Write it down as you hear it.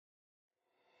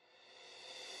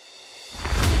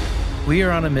We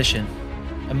are on a mission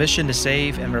to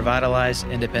save and revitalize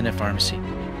independent pharmacy.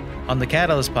 On the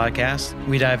Catalyst podcast,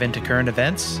 we dive into current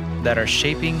events that are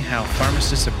shaping how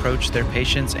pharmacists approach their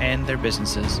patients and their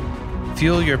businesses.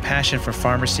 Fuel your passion for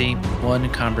pharmacy, one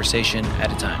conversation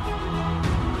at a time.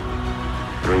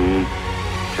 3,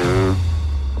 2,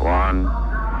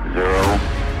 1, 0.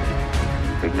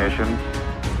 Ignition.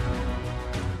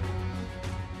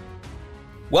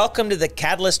 Welcome to the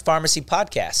Catalyst Pharmacy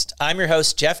Podcast. I'm your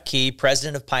host, Jeff Key,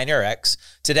 president of PioneerRx.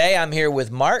 Today, I'm here with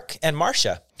Mark and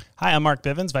Marcia. Hi, I'm Mark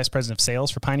Bivens, Vice President of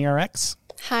Sales for PioneerRx.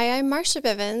 Hi, I'm Marcia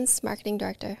Bivens, Marketing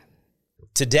Director.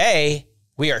 Today,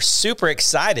 we are super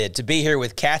excited to be here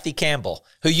with Kathy Campbell,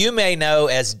 who you may know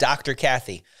as Dr.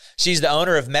 Kathy. She's the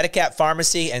owner of Medicap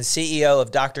Pharmacy and CEO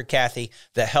of Dr. Kathy,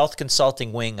 the health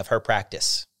consulting wing of her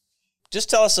practice. Just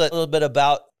tell us a little bit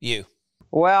about you.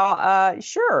 Well,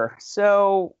 sure.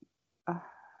 So,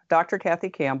 Dr. Kathy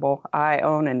Campbell, I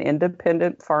own an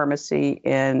independent pharmacy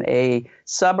in a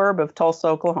suburb of Tulsa,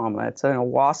 Oklahoma. It's in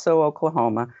Owasso,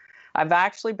 Oklahoma. I've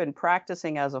actually been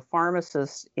practicing as a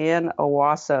pharmacist in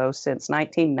Owasso since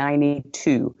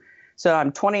 1992. So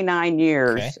I'm 29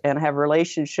 years and have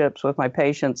relationships with my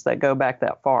patients that go back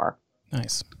that far.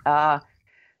 Nice.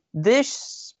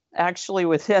 Actually,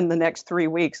 within the next 3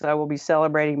 weeks, I will be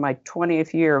celebrating my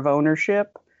 20th year of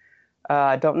ownership.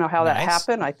 I don't know how that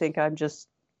happened. I think I'm just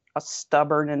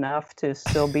stubborn enough to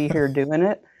still be here doing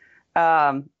it.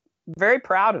 Very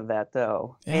proud of that,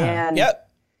 though. Yeah. And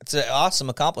it's an awesome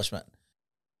accomplishment.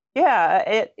 Yeah,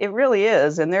 it really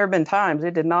is. And there have been times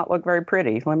it did not look very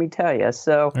pretty, let me tell you.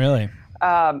 So, really,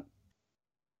 who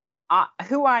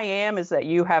I am is that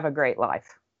you have a great life,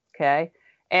 okay?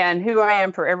 And who I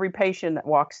am for every patient that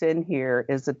walks in here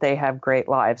is that they have great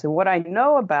lives. And what I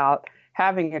know about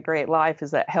having a great life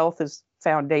is that health is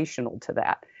foundational to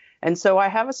that. And so I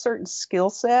have a certain skill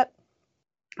set.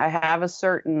 I have a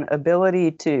certain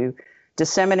ability to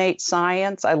disseminate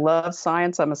science. I love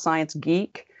science. I'm a science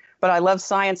geek, but I love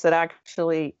science that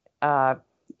actually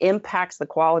impacts the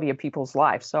quality of people's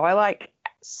lives. So I like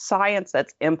science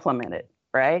that's implemented,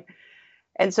 right?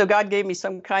 And so God gave me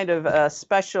some kind of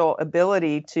special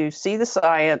ability to see the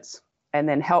science and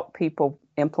then help people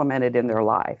implement it in their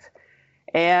life.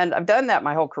 And I've done that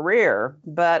my whole career,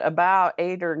 but about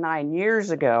 8 or 9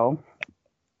 years ago,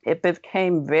 it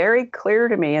became very clear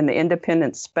to me in the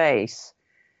independent space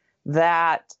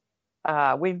that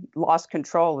we've lost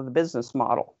control of the business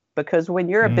model. Because when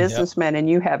you're a businessman and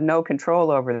you have no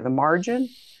control over the margin,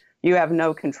 you have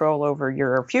no control over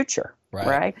your future.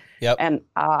 Right. Yep. And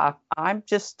I'm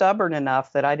just stubborn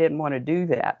enough that I didn't want to do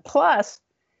that. Plus,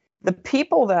 the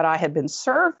people that I had been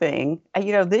serving,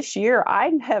 this year I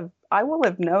will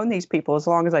have known these people as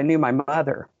long as I knew my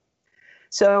mother.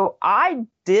 So I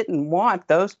didn't want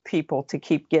those people to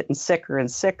keep getting sicker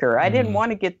and sicker. I didn't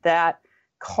want to get that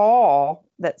call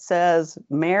that says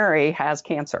Mary has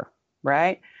cancer.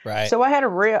 Right. So I had a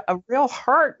real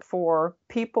heart for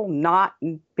people not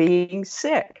being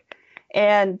sick.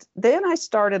 And then I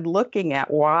started looking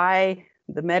at why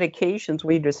the medications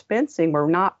we were dispensing were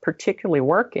not particularly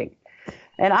working.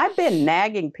 And I've been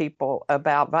nagging people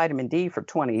about vitamin D for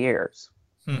 20 years.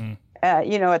 At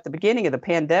the beginning of the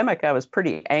pandemic, I was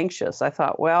pretty anxious. I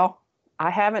thought, well, I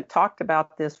haven't talked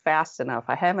about this fast enough.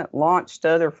 I haven't launched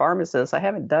other pharmacists. I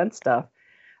haven't done stuff.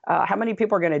 How many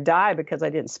people are going to die because I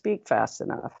didn't speak fast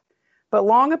enough? But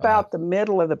long about the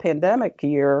middle of the pandemic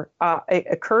year, it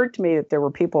occurred to me that there were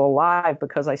people alive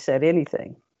because I said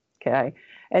anything, okay?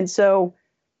 And so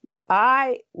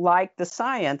I liked the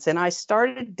science, and I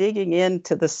started digging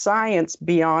into the science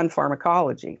beyond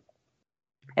pharmacology.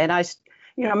 And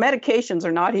medications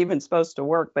are not even supposed to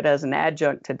work, but as an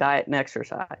adjunct to diet and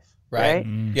exercise, right?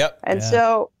 Yep. And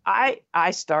so I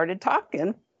started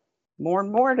talking more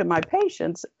and more to my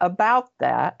patients about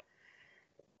that.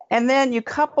 And then you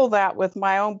couple that with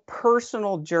my own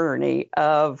personal journey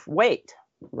of weight,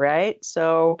 right?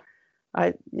 So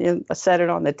I said it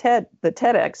on the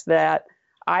TEDx that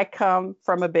I come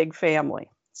from a big family.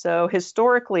 So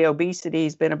historically, obesity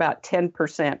has been about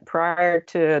 10%. Prior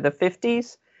to the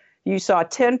 50s, you saw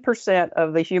 10%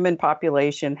 of the human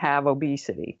population have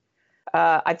obesity.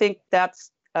 I think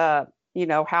that's how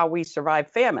we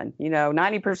survive famine.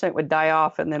 90% would die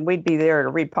off and then we'd be there to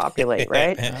repopulate,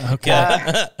 right?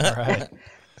 Okay. Right.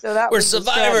 So that We're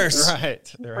survivors.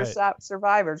 Right. We're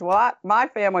survivors. Well, my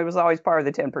family was always part of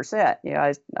the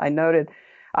 10%. I noted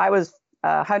I was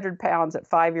 100 pounds at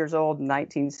 5 years old in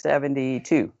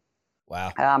 1972.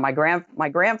 Wow. My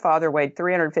grandfather weighed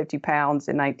 350 pounds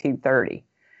in 1930.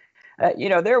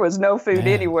 There was no food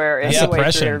anywhere. That's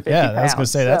depression. Yeah, I was going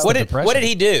to say that's the depression. What did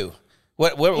he do?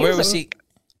 Where was he?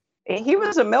 He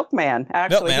was a milkman,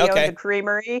 actually. Milkman, he okay. owned a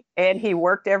creamery, and he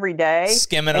worked every day.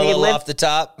 Skimming a And he little lived- off the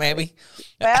top, maybe.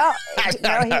 Well,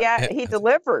 he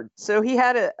delivered. So he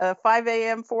had a 5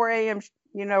 a.m., 4 a.m.,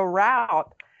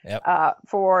 route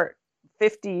for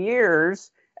 50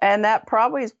 years. And that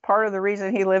probably is part of the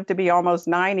reason he lived to be almost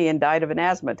 90 and died of an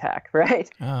asthma attack, right?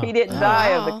 Oh. He didn't die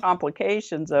of the Wow.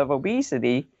 complications of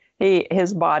obesity.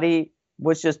 His body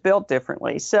was just built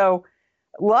differently. So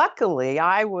luckily,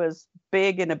 I was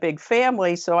big in a big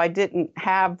family, so I didn't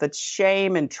have the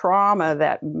shame and trauma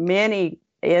that many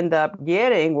end up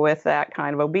getting with that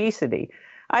kind of obesity.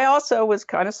 I also was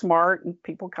kind of smart, and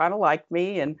people kind of liked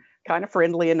me and kind of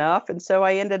friendly enough. And so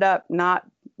I ended up not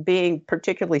being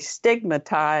particularly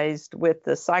stigmatized with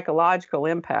the psychological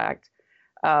impact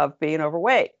of being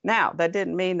overweight. Now, that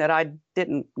didn't mean that I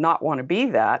didn't not want to be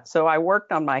that. So I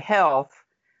worked on my health.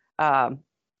 I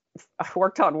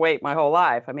worked on weight my whole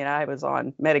life. I mean, I was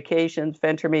on medications,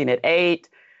 phentermine at 8.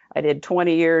 I did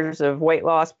 20 years of weight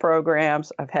loss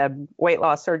programs. I've had weight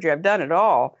loss surgery. I've done it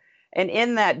all. And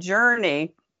in that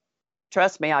journey,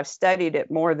 trust me, I've studied it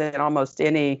more than almost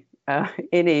any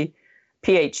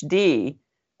PhD.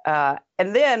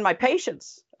 And then my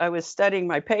patients, I was studying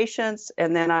my patients,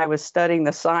 and then I was studying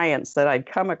the science that I'd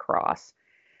come across.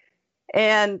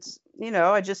 And,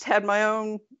 I just had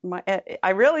I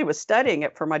really was studying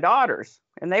it for my daughters,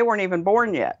 and they weren't even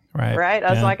born yet. Right.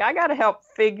 I was like, I got to help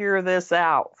figure this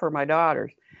out for my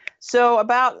daughters. So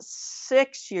about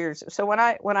 6 years. So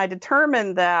when I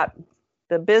determined that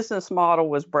the business model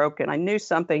was broken, I knew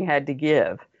something had to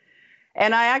give.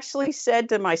 And I actually said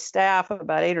to my staff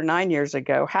about 8 or 9 years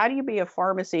ago, how do you be a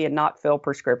pharmacy and not fill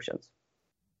prescriptions?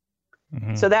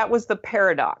 Mhm. So that was the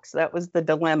paradox. That was the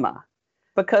dilemma,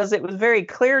 because it was very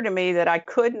clear to me that I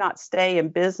could not stay in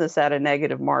business at a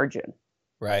negative margin.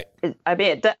 Right. I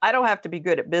mean, I don't have to be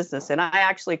good at business, and I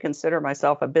actually consider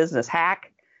myself a business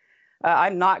hack.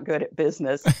 I'm not good at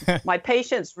business. My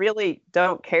patients really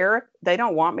don't care. They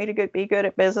don't want me to be good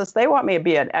at business. They want me to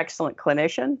be an excellent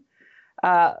clinician.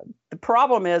 The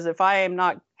problem is, if I am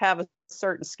not have a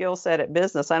certain skill set at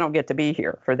business, I don't get to be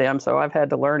here for them. So I've had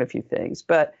to learn a few things.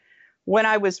 But when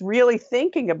I was really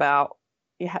thinking about,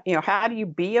 how do you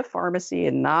be a pharmacy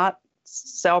and not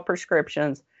sell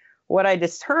prescriptions? What I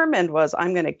determined was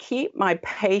I'm going to keep my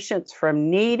patients from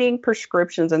needing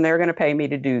prescriptions, and they're going to pay me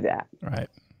to do that. Right.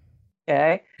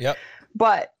 Okay. Yep.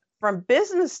 But from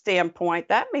business standpoint,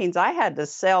 that means I had to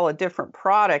sell a different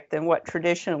product than what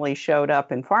traditionally showed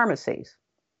up in pharmacies.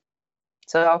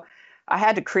 So I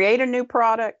had to create a new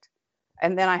product,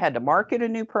 and then I had to market a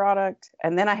new product,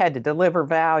 and then I had to deliver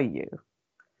value.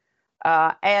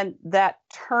 And that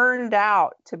turned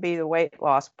out to be the weight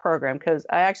loss program, because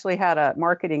I actually had a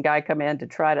marketing guy come in to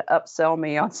try to upsell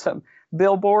me on some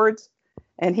billboards,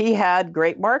 and he had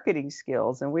great marketing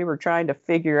skills, and we were trying to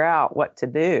figure out what to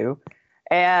do.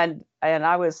 And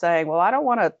I was saying, well, I don't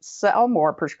want to sell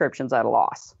more prescriptions at a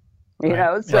loss. So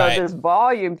Right. this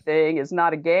volume thing is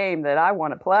not a game that I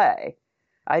want to play.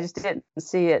 I just didn't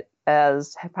see it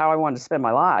as how I wanted to spend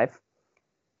my life.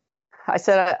 I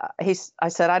said,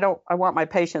 I want my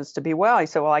patients to be well. He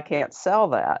said, well, I can't sell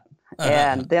that.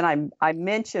 And then I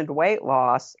mentioned weight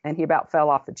loss, and he about fell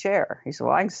off the chair. He said,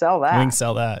 well, I can sell that. We can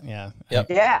sell that. Yeah. Yep.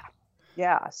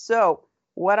 Yeah. So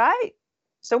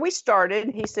we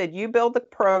started, he said, you build the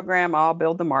program, I'll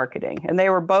build the marketing. And they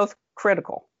were both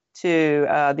critical to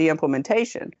the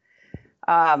implementation.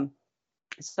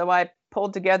 So I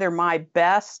pulled together my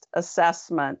best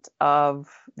assessment of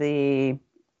the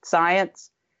science,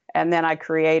 and then I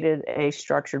created a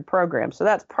structured program. So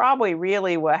that's probably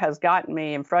really what has gotten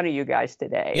me in front of you guys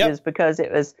today, Yep. is because it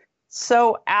was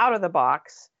so out of the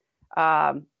box.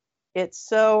 It's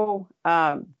so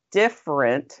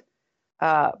different,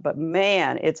 but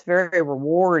man, it's very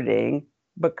rewarding,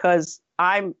 because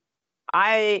the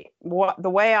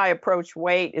way I approach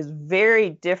weight is very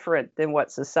different than what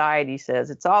society says.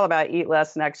 It's all about eat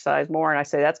less and exercise more. And I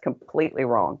say that's completely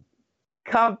wrong.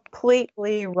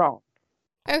 Completely wrong.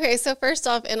 Okay, so first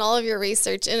off, in all of your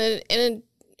research, in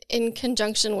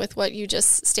conjunction with what you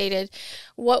just stated,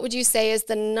 what would you say is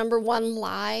the number one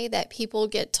lie that people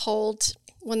get told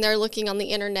when they're looking on the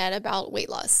internet about weight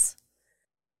loss?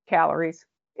 Calories.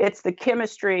 It's the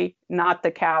chemistry, not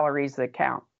the calories, that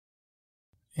count.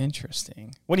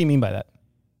 Interesting. What do you mean by that?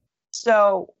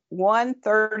 So 1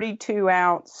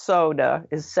 32-ounce soda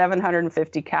is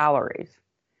 750 calories.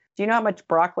 Do you know how much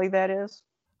broccoli that is?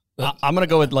 I'm going to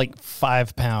go with like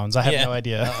 5 pounds. I have Yeah. no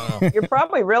idea. You're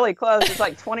probably really close. It's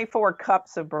like 24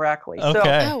 cups of broccoli.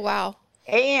 Okay. Oh, wow.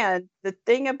 And the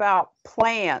thing about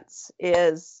plants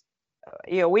is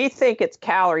we think it's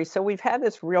calories. So we've had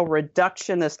this real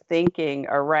reductionist thinking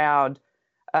around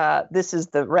this is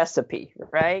the recipe,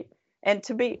 right? And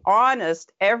to be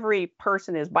honest, every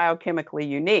person is biochemically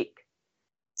unique.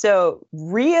 So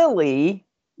really,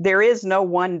 there is no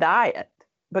one diet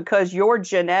because your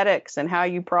genetics and how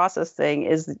you process things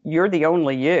is you're the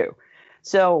only you.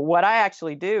 So what I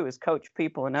actually do is coach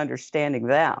people in understanding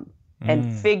them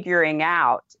and figuring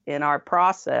out in our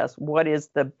process what is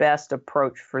the best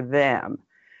approach for them.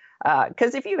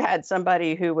 Because if you had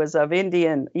somebody who was of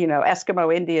Indian,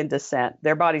 Eskimo Indian descent,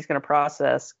 their body's going to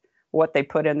process what they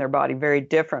put in their body very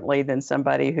differently than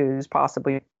somebody who's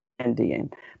possibly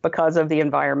Indian because of the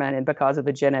environment and because of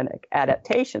the genetic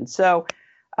adaptation. So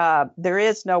there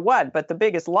is no one. But the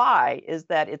biggest lie is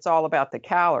that it's all about the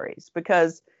calories.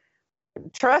 Because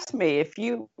trust me, if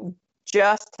you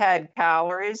just had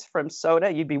calories from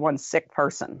soda, you'd be one sick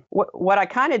person. What I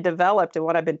kind of developed and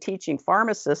what I've been teaching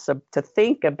pharmacists to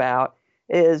think about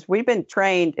is we've been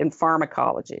trained in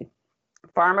pharmacology.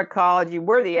 Pharmacology,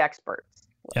 we're the experts.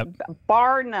 Yep.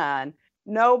 Bar none,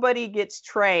 nobody gets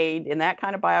trained in that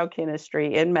kind of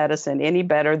biochemistry in medicine any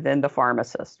better than the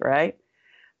pharmacist, right?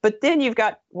 But then you've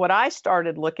got what I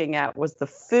started looking at was the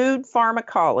food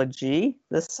pharmacology,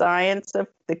 the science of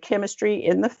the chemistry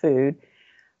in the food.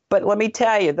 But let me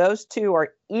tell you, those two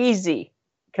are easy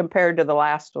compared to the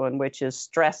last one, which is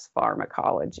stress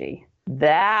pharmacology.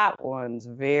 That one's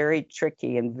very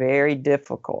tricky and very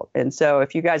difficult. And so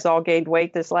if you guys all gained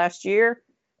weight this last year,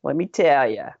 let me tell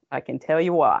you, I can tell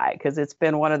you why, because it's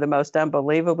been one of the most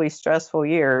unbelievably stressful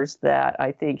years that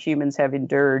I think humans have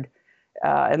endured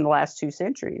in the last 2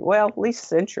 centuries. Well, at least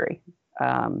century.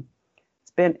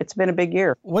 It's been a big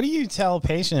year. What do you tell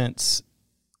patients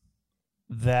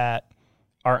that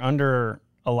are under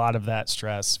a lot of that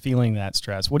stress, feeling that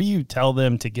stress? What do you tell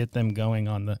them to get them going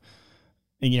on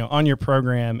on your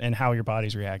program and how your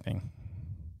body's reacting?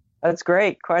 That's a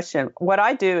great question. What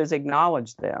I do is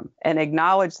acknowledge them and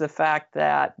acknowledge the fact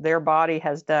that their body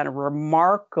has done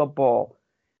remarkable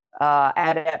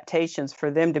adaptations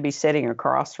for them to be sitting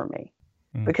across from me,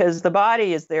 because the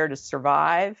body is there to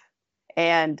survive.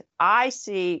 And I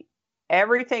see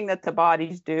everything that the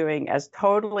body's doing as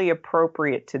totally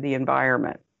appropriate to the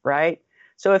environment, right?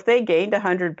 So if they gained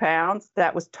 100 pounds,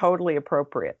 that was totally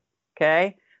appropriate,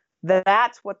 okay?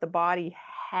 That's what the body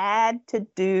had to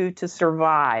do to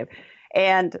survive.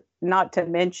 And not to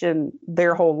mention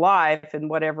their whole life and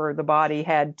whatever the body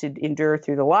had to endure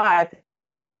through the life,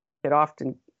 it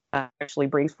often actually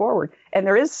brings forward. And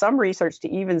there is some research to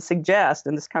even suggest,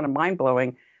 and this is kind of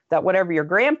mind-blowing, that whatever your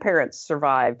grandparents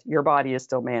survived, your body is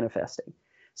still manifesting.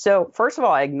 So first of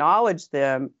all, I acknowledge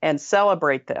them and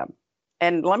celebrate them.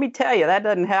 And let me tell you, that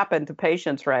doesn't happen to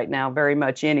patients right now very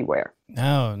much anywhere.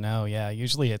 No, yeah.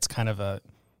 Usually it's kind of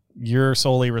you're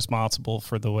solely responsible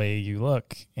for the way you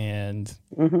look, and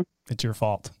it's your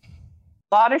fault.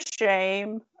 A lot of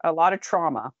shame, a lot of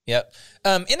trauma. Yep.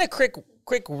 In a quick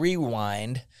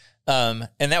rewind, and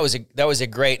that was a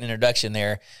great introduction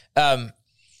there.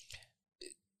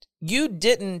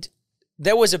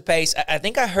 There was a pace. I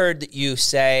think I heard that you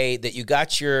say that you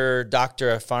got your doctor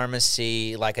of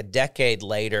pharmacy like a decade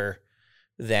later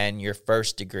than your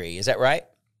first degree. Is that right?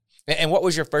 And what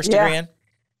was your first degree in?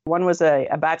 One was a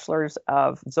bachelor's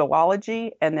of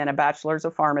zoology and then a bachelor's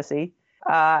of pharmacy.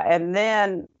 And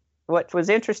then what was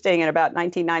interesting, in about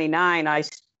 1999, I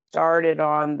started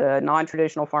on the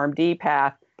non-traditional PharmD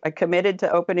path. I committed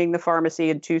to opening the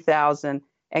pharmacy in 2000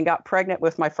 and got pregnant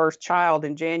with my first child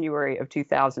in January of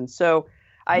 2000. So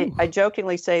I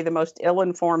jokingly say the most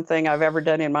ill-informed thing I've ever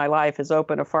done in my life is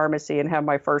open a pharmacy and have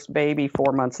my first baby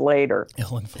 4 months later.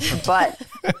 Ill-informed. But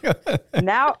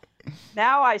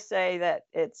now I say that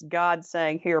it's God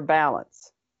saying, here,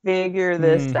 balance, figure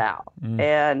this out.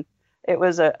 And it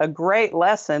was a great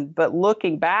lesson. But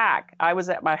looking back, I was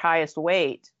at my highest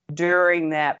weight during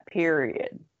that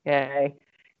period. Okay.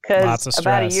 Because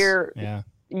about a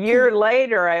year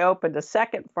later, I opened a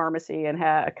second pharmacy and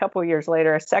had a couple of years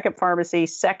later, a second pharmacy,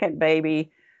 second baby,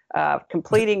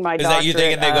 completing my doctorate. Is that you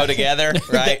thinking they go together,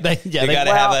 right? They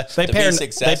pair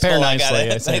successful. They pair nicely.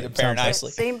 They pair nicely.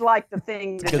 It seemed like the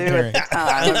thing to do at the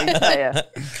time, let me tell you.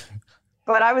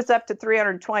 But I was up to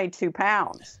 322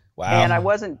 pounds. Wow. And I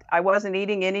wasn't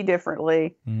eating any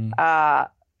differently. It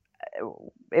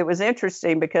was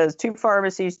interesting because 2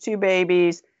 pharmacies, 2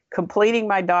 babies, completing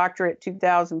my doctorate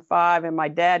 2005, and my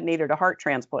dad needed a heart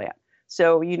transplant.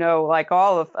 So, like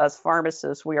all of us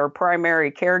pharmacists, we are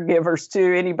primary caregivers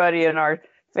to anybody in our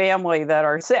family that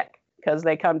are sick. because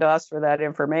they come to us for that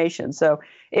information. So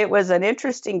it was an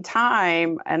interesting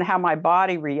time, and how my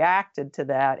body reacted to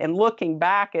that. And looking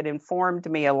back, it informed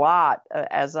me a lot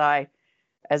as I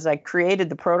created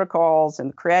the protocols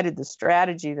and created the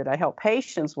strategy that I help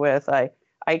patients with.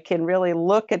 I can really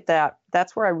look at that.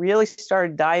 That's where I really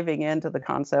started diving into the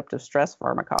concept of stress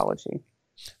pharmacology.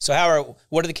 So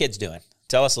what are the kids doing?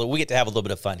 Tell us a little. We get to have a little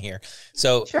bit of fun here.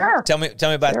 So sure. Tell me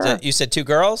about you said 2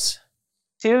 girls?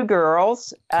 2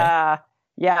 girls. Okay.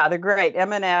 Yeah, they're great.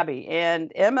 Emma and Abby.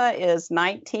 And Emma is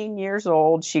 19 years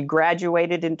old. She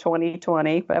graduated in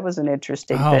 2020. That was an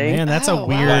interesting thing. Oh man, that's a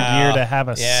weird year to have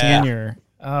a senior.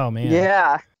 Oh man.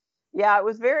 Yeah. Yeah, it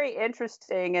was very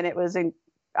interesting, and it was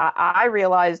I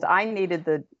realized I needed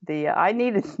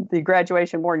the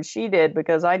graduation more than she did,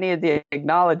 because I needed the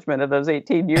acknowledgement of those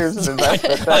 18 years of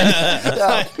investment.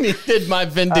 I needed my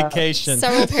vindication.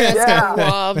 Several parents got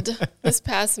robbed this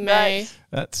past May.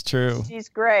 That's true. She's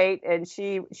great, and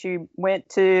she went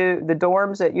to the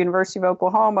dorms at University of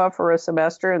Oklahoma for a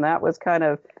semester, and that was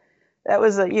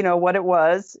what it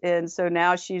was. And so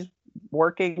now she's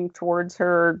working towards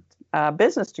her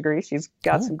business degree. She's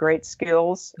got some great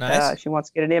skills. Nice. She wants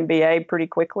to get an MBA pretty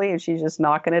quickly, and she's just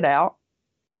knocking it out.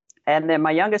 And then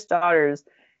my youngest daughter is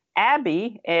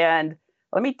Abby, and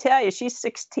let me tell you, she's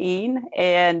 16,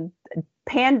 and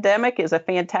pandemic is a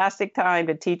fantastic time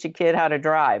to teach a kid how to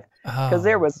drive, because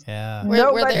there was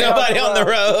nobody on the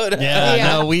road.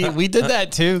 Yeah, no, we did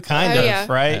that too, kind of,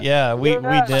 right? Yeah, we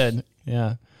did.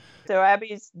 Yeah. So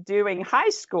Abby's doing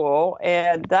high school,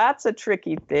 and that's a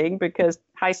tricky thing, because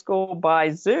high school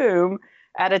by Zoom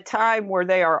at a time where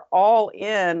they are all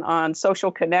in on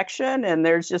social connection, and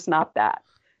there's just not that.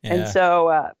 Yeah. And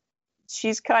so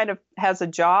she's kind of has a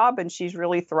job, and she's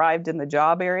really thrived in the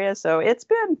job area. So it's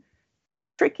been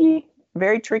tricky,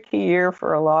 very tricky year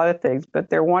for a lot of things, but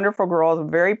they're wonderful girls.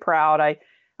 I'm very proud.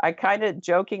 I kind of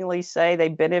jokingly say they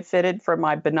benefited from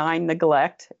my benign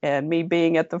neglect and me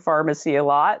being at the pharmacy a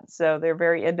lot. So they're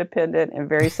very independent and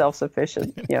very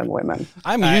self-sufficient young women.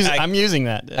 I'm using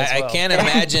that as well. I can't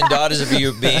imagine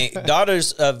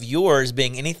daughters of yours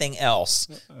being anything else,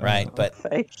 right? But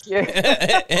thank you.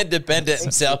 Independent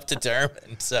and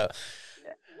self-determined. So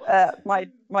my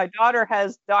daughter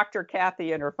has Dr.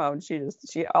 Kathy in her phone. She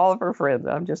all of her friends.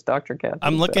 I'm just Dr. Kathy.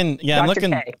 I'm looking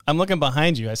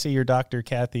behind you. I see your Dr.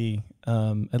 Kathy.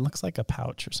 It looks like a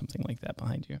pouch or something like that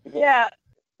behind you. Yeah,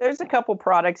 there's a couple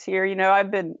products here.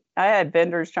 I had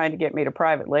vendors trying to get me to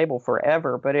private label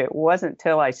forever, but it wasn't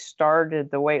till I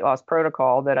started the weight loss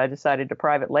protocol that I decided to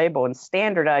private label and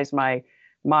standardize my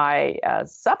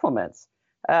supplements.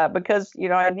 Because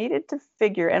I needed to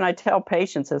figure, and I tell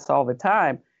patients this all the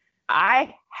time,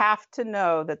 I have to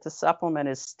know that the supplement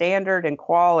is standard and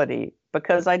quality,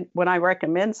 because when I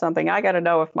recommend something, I got to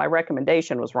know if my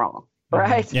recommendation was wrong,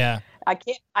 right? Yeah. I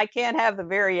can't have the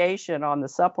variation on the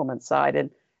supplement side.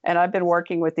 And I've been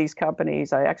working with these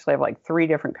companies. I actually have like 3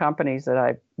 different companies that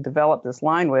I developed this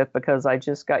line with, because I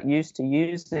just got used to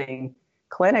using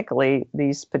clinically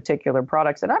these particular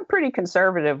products. And I'm pretty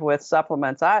conservative with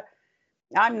supplements. I'm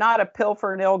not a pill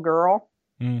for an ill girl.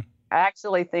 I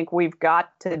actually think we've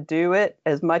got to do it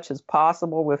as much as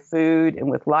possible with food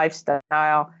and with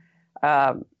lifestyle.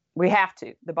 We have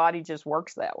to. The body just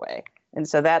works that way. And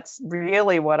so that's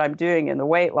really what I'm doing in the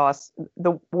weight loss.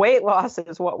 The weight loss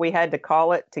is what we had to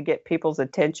call it to get people's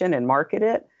attention and market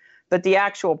it. But the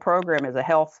actual program is a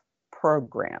health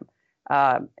program.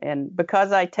 And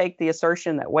because I take the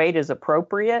assertion that weight is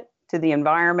appropriate to the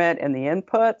environment and the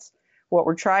inputs, what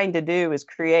we're trying to do is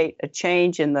create a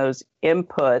change in those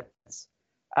inputs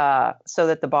so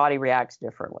that the body reacts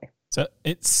differently. So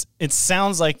it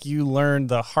sounds like you learned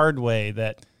the hard way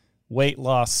that weight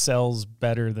loss sells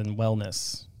better than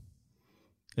wellness.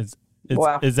 Is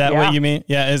that what you mean?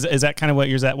 Yeah. Is that kind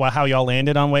of how y'all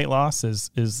landed on weight loss?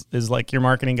 Is like your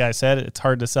marketing guy said, it's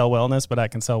hard to sell wellness, but I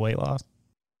can sell weight loss?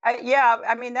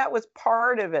 That was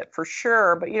part of it for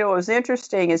sure. But, what was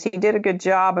interesting is he did a good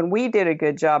job, and we did a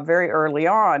good job very early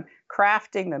on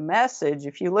crafting the message.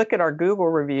 If you look at our Google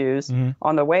reviews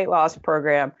on the weight loss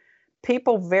program,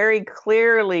 people very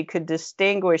clearly could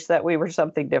distinguish that we were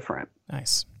something different.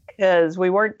 Nice. Because we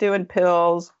weren't doing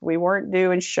pills, we weren't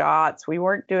doing shots, we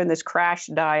weren't doing this crash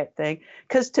diet thing.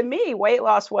 Because to me, weight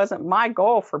loss wasn't my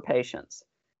goal for patients.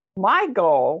 My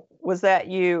goal was that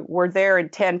you were there in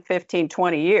 10, 15,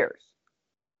 20 years.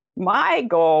 My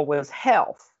goal was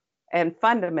health and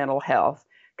fundamental health,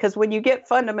 because when you get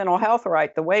fundamental health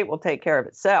right, the weight will take care of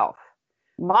itself.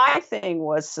 My thing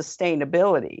was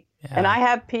sustainability. Yeah. And I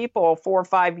have people 4 or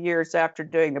 5 years after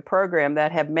doing the program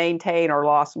that have maintained or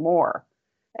lost more.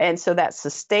 And so that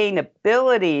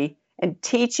sustainability and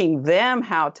teaching them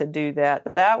how to do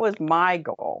that. That was my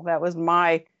goal. That was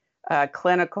my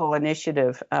clinical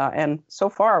initiative. And so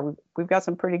far, we've got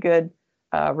some pretty good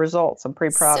results. I'm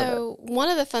pretty proud of it. So one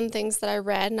of the fun things that I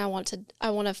read and I want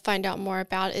to find out more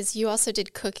about is you also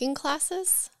did cooking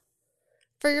classes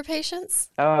for your patients.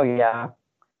 Oh yeah.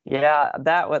 Yeah,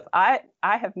 that was I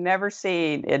have never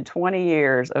seen in 20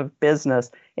 years of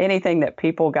business anything that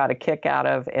people got a kick out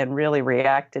of and really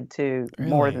reacted to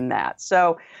more than that.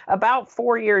 So about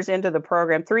 3 years into the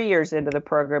program,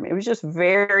 it was just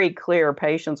very clear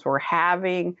patients were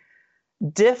having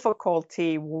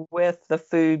difficulty with the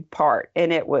food part.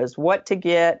 And it was what to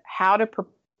get, how to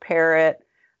prepare it,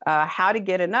 how to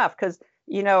get enough. Because,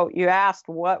 you asked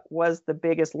what was the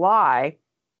biggest lie.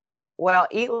 Well,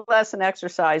 eat less and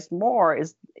exercise more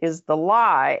is the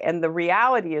lie. And the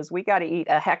reality is we got to eat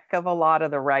a heck of a lot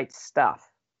of the right stuff.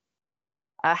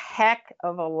 A heck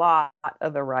of a lot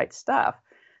of the right stuff.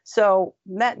 So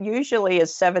that usually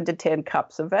is 7 to 10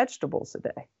 cups of vegetables a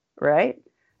day, right?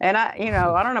 And I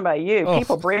don't know about you.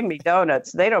 People bring me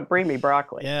donuts. They don't bring me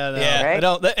broccoli. Yeah, right? I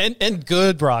don't. And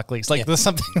good broccoli. It's like there's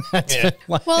something that's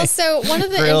like well. So one of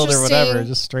the grilled interesting, or whatever,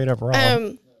 just straight up raw.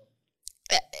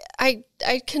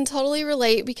 I can totally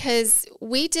relate because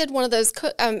we did one of those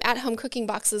at-home cooking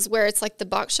boxes where it's like the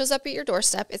box shows up at your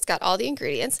doorstep. It's got all the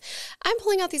ingredients. I'm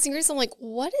pulling out these ingredients. I'm like,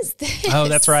 what is this? Oh,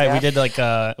 that's right. Yeah. We did like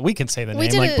we can say the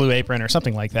name, like Blue Apron or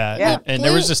something like that. Yeah. And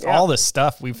there was just all this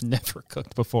stuff we've never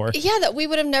cooked before. Yeah, that we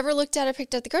would have never looked at or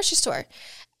picked at the grocery store.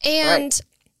 And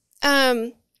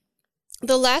the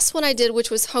last one I did,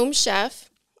 which was Home Chef,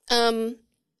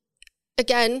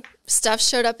 again, stuff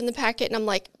showed up in the packet and I'm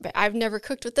like, I've never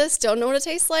cooked with this. Don't know what it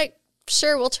tastes like.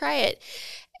 Sure, we'll try it.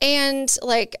 And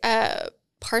like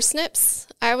parsnips,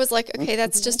 I was like, okay,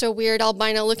 that's just a weird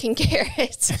albino looking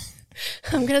carrot.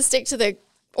 I'm going to stick to the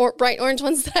bright orange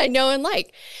ones that I know and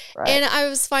like. Right. And I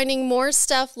was finding more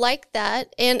stuff like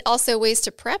that and also ways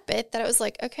to prep it that I was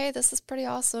like, okay, this is pretty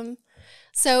awesome.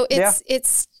 So I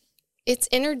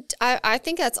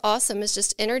think that's awesome. It's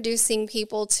just introducing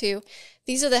people to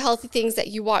these are the healthy things that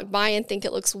you walk by and think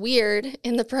it looks weird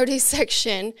in the produce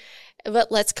section,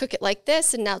 but let's cook it like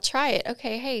this and now try it.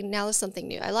 Okay, hey, now there's something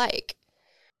new I like.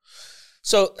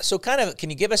 So kind of,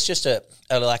 can you give us just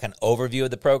like an overview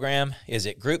of the program? Is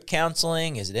it group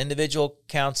counseling? Is it individual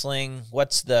counseling?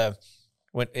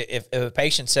 If a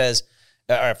patient says,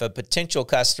 or if a potential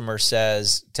customer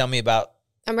says, tell me about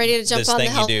I'm ready to jump on the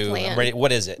health plan.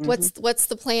 What is it? What's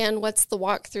the plan? What's the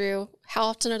walkthrough? How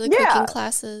often are the cooking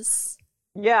classes?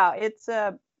 Yeah, it's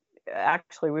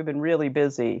actually we've been really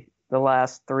busy the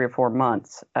last 3 or 4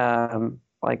 months.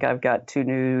 Like I've got 2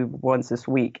 new ones this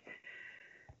week.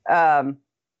 So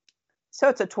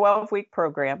it's a 12-week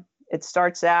program. It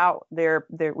starts out there.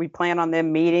 We plan on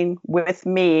them meeting with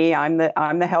me. I'm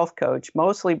the health coach,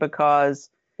 mostly because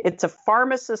it's a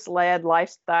pharmacist-led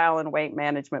lifestyle and weight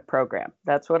management program.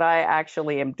 That's what I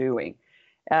actually am doing.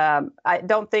 I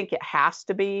don't think it has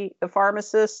to be the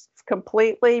pharmacist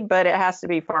completely, but it has to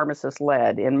be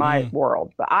pharmacist-led in my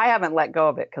world. But I haven't let go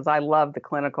of it because I love the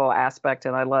clinical aspect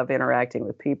and I love interacting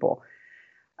with people.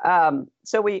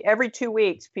 So every 2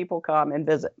 weeks, people come and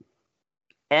visit.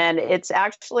 And it's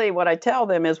actually what I tell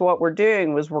them is what we're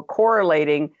doing was we're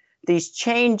correlating these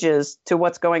changes to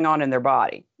what's going on in their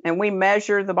body. And we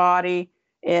measure the body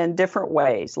in different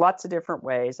ways, lots of different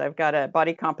ways. I've got a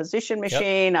body composition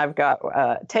machine. Yep. I've got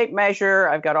a tape measure.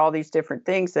 I've got all these different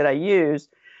things that I use.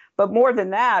 But more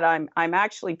than that, I'm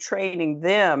actually training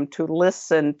them to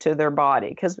listen to their body.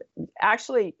 Because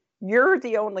actually, you're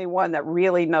the only one that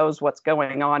really knows what's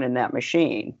going on in that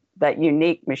machine, that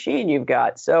unique machine you've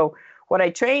got. So what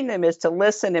I train them is to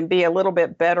listen and be a little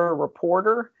bit better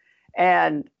reporter.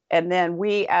 And then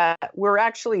we're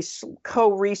actually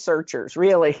co-researchers,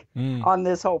 really, on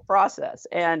this whole process.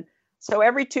 And so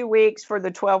every 2 weeks for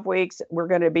the 12 weeks, we're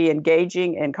going to be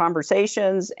engaging in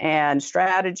conversations and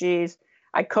strategies.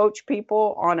 I coach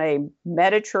people on a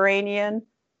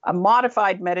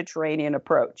modified Mediterranean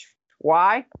approach.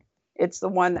 Why? It's the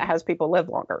one that has people live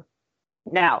longer.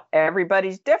 Now,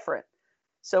 everybody's different.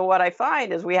 So what I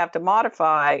find is we have to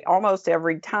modify almost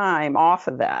every time off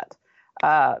of that.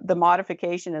 The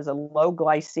modification is a low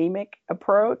glycemic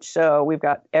approach. So we've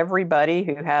got everybody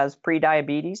who has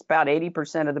prediabetes. About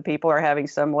 80% of the people are having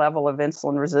some level of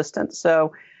insulin resistance.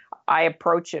 So I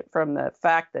approach it from the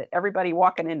fact that everybody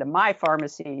walking into my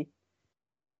pharmacy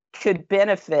could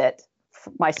benefit,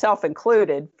 myself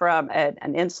included, from an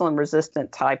insulin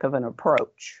resistant type of an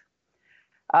approach.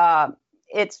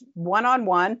 It's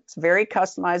one-on-one. It's very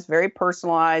customized, very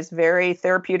personalized, very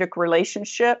therapeutic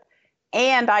relationship.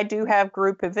 And I do have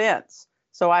group events.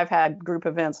 So I've had group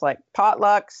events like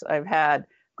potlucks. I've had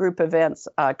group events,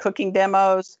 cooking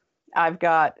demos. I've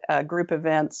got group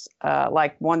events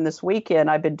like one this weekend.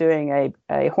 I've been doing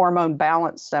a hormone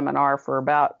balance seminar for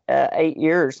about 8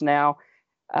 years now.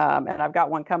 And I've got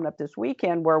one coming up this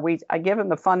weekend where I give them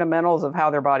the fundamentals of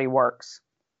how their body works.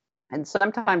 And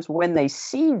sometimes when they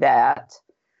see that,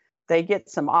 they get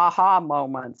some aha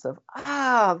moments of,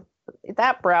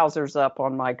 that browser's up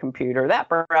on my computer. That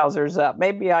browser's up.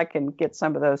 Maybe I can get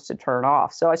some of those to turn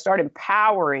off. So I start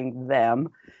empowering them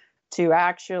to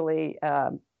actually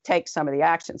take some of the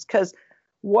actions. Because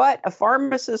what a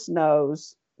pharmacist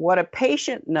knows, what a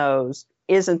patient knows,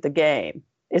 isn't the game.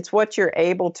 It's what you're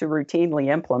able to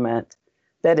routinely implement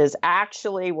that is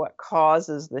actually what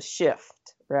causes the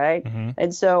shift, right? Mm-hmm.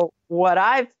 And so what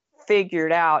I've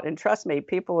figured out, and trust me,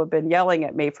 people have been yelling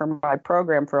at me for my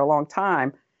program for a long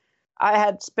time. I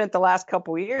had spent the last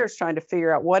couple of years trying to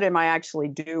figure out what am I actually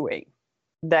doing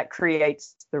that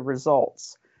creates the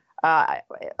results. A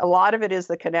lot of it is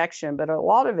the connection, but a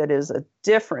lot of it is a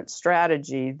different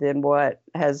strategy than what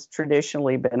has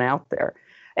traditionally been out there.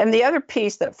 And the other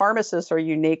piece that pharmacists are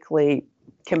uniquely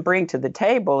can bring to the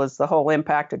table is the whole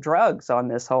impact of drugs on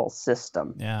this whole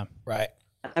system. Yeah. Right.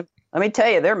 Let me tell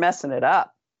you, they're messing it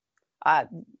up.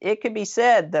 It could be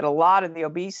said that a lot of the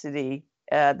obesity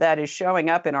that is showing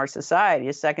up in our society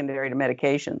is secondary to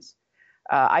medications.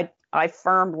 I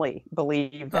firmly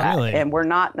believe that, Really? and we're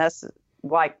not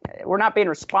we're not being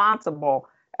responsible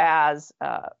as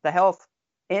the health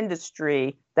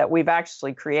industry that we've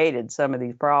actually created some of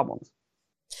these problems.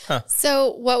 Huh.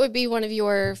 So what would be one of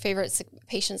your favorite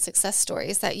patient success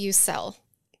stories that you sell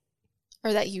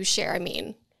or that you share,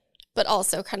 but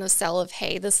also kind of sell of,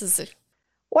 hey, this is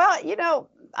Well,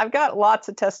 I've got lots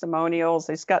of testimonials.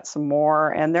 I've got some more,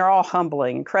 and they're all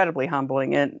humbling, incredibly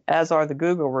humbling, and as are the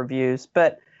Google reviews.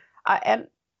 But I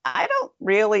don't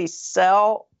really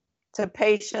sell to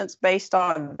patients based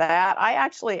on that. I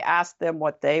actually ask them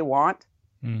what they want.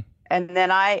 And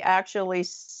then I actually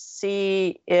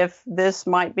see if this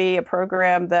might be a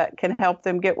program that can help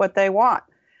them get what they want.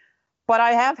 But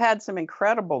I have had some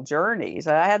incredible journeys.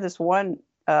 I had this one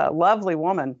lovely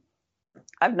woman.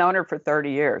 I've known her for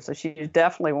 30 years, so she's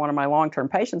definitely one of my long-term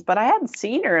patients, but I hadn't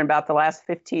seen her in about the last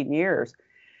 15 years.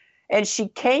 And she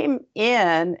came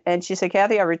in and she said,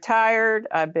 Kathy, I retired.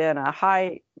 I've been a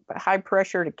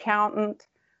high-pressured accountant.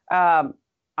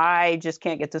 I just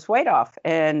can't get this weight off.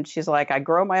 And she's like, I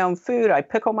grow my own food. I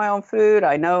pickle my own food.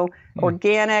 I know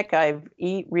organic. I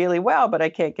eat really well, but I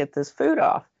can't get this food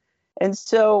off. And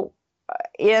so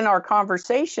in our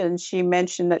conversation, she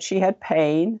mentioned that she had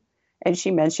pain. And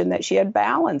she mentioned that she had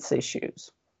balance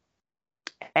issues.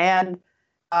 And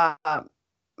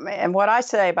what I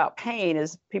say about pain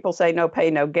is people say no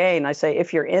pain, no gain. I say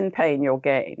if you're in pain, you'll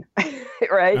gain,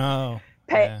 right? Oh,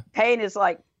 Pain is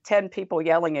like 10 people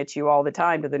yelling at you all the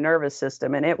time to the nervous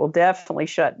system, and it will definitely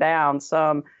shut down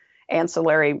some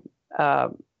ancillary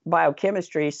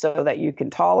biochemistry so that you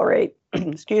can tolerate,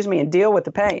 and deal with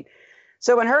the pain.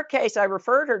 So in her case, I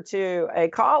referred her to a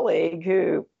colleague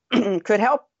who could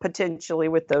help potentially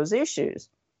with those issues.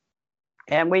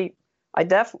 And I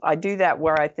do that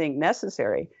where I think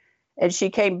necessary. And she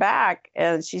came back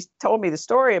and she told me the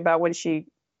story about when she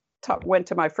went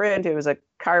to my friend who was a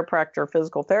chiropractor,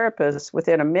 physical therapist.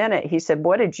 Within a minute, he said,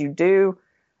 what did you do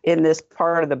in this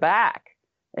part of the back?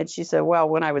 And she said, well,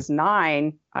 when I was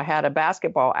 9, I had a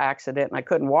basketball accident and I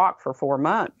couldn't walk for 4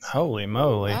 months. Holy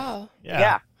moly. wow.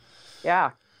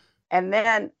 Yeah. And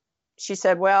then she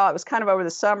said, well, it was kind of over the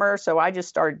summer, so I just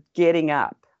started getting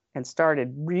up and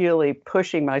started really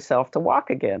pushing myself to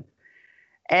walk again.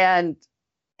 And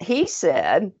he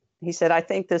said, I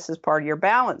think this is part of your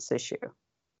balance issue.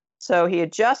 So he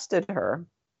adjusted her,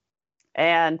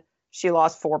 and she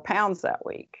lost 4 pounds that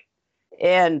week.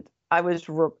 And it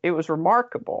was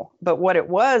remarkable. But what it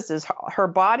was is her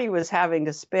body was having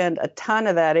to spend a ton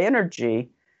of that energy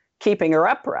keeping her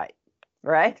upright,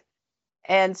 right?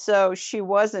 And so she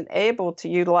wasn't able to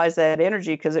utilize that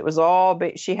energy because it was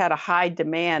she had a high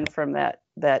demand from that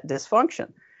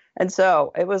dysfunction. And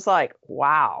so it was like,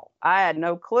 wow, I had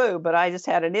no clue, but I just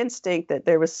had an instinct that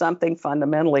there was something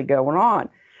fundamentally going on.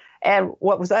 And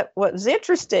what was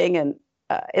interesting and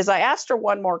is I asked her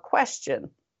one more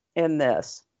question in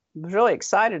this. I was really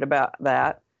excited about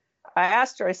that. I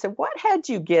asked her, I said, what had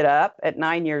you get up at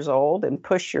 9 years old and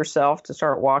push yourself to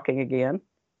start walking again?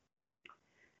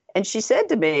 And she said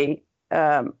to me,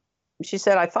 I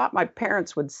thought my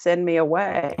parents would send me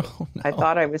away. Oh, no. I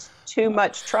thought I was too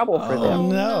much trouble for them.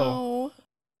 Oh, no.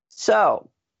 So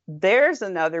there's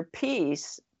another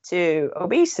piece to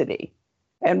obesity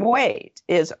and weight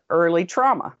is early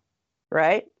trauma,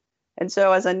 right? And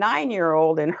so as a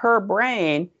 9-year-old, in her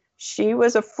brain, she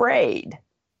was afraid,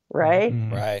 right?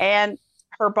 Right. And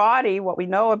her body, what we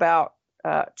know about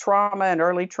trauma and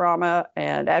early trauma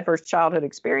and adverse childhood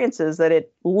experiences, that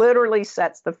it literally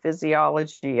sets the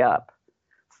physiology up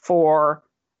for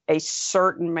a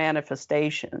certain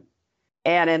manifestation.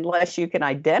 And unless you can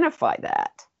identify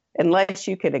that, unless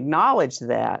you can acknowledge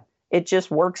that, it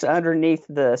just works underneath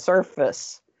the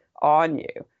surface on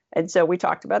you. And so we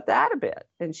talked about that a bit.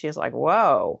 And she's like,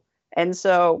 whoa. And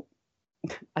so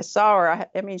I saw her.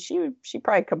 I mean, she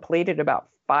probably completed about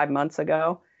 5 months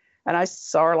ago. And I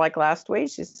saw her like last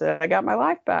week. She said, I got my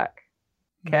life back.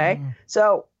 Okay.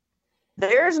 So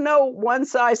there's no one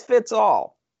size fits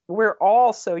all. We're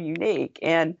all so unique.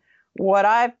 And what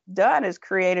I've done is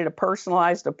created a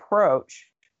personalized approach,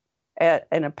 an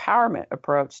empowerment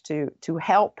approach to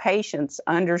help patients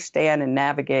understand and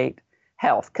navigate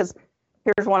health. Because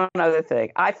here's one other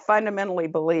thing. I fundamentally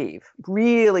believe,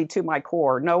 really to my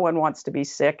core, no one wants to be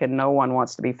sick and no one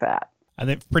wants to be fat. I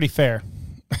think pretty fair.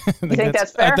 You think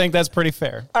that's fair? I think that's pretty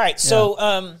fair. All right. So,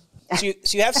 so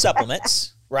you have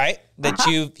supplements, right? That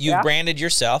you've branded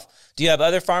yourself. Do you have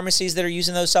other pharmacies that are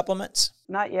using those supplements?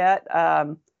 Not yet.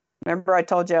 Remember I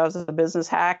told you I was a business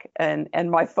hack and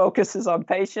my focus is on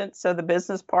patients. So the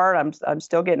business part I'm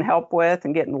still getting help with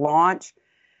and getting launched.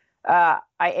 I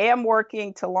am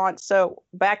working to launch. So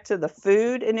back to the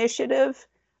food initiative.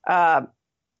 I've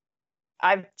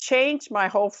changed my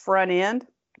whole front end,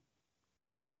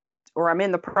 or I'm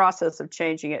in the process of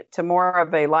changing it to more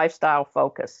of a lifestyle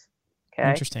focus. Okay.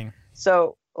 Interesting.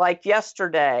 So like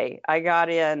yesterday, I got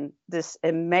in this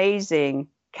amazing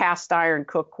cast iron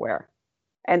cookware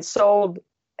and sold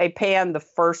a pan the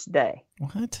first day.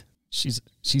 What? She's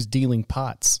dealing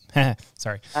pots.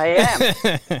 Sorry. I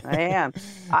am.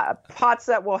 Pots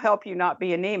that will help you not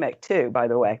be anemic too, by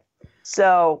the way.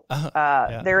 So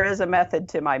there is a method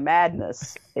to my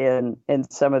madness in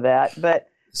some of that. But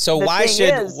so why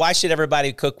should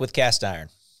everybody cook with cast iron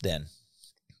then?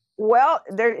 Well,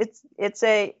 it's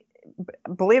a,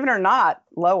 believe it or not,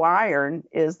 low iron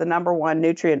is the number one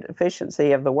nutrient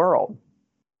deficiency of the world.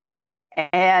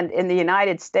 And in the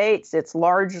United States, it's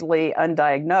largely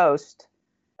undiagnosed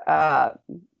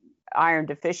iron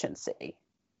deficiency,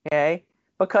 okay?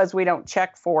 Because we don't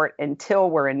check for it until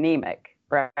we're anemic,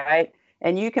 right?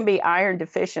 And you can be iron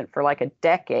deficient for like a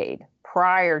decade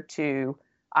prior to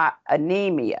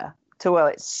anemia, to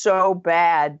it's so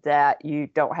bad that you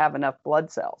don't have enough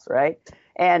blood cells, right?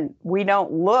 And we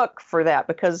don't look for that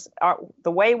because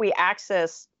the way we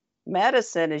access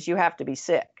medicine is you have to be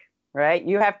sick. Right?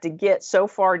 You have to get so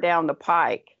far down the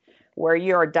pike where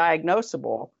you are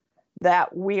diagnosable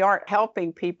that we aren't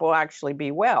helping people actually be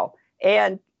well.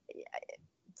 And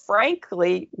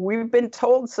frankly, we've been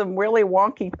told some really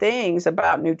wonky things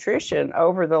about nutrition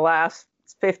over the last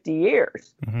 50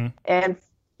 years. Mm-hmm. And,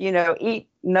 eat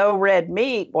no red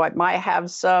meat, what might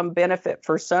have some benefit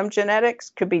for some genetics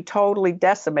could be totally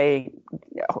decimating,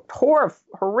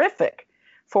 horrific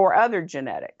for other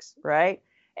genetics, right?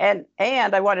 And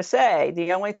I want to say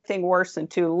the only thing worse than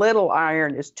too little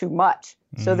iron is too much.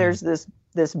 Mm-hmm. So there's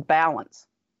this balance.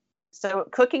 So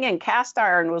cooking in cast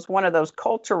iron was one of those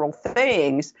cultural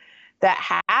things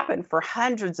that happened for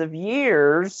hundreds of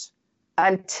years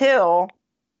until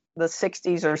the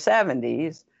 60s or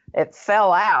 70s. It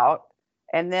fell out.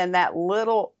 And then that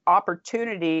little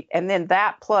opportunity, and then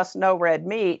that plus no red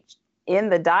meat in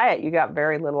the diet, you got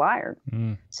very little iron.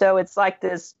 Mm. So it's like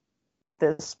this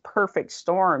perfect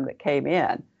storm that came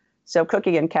in. So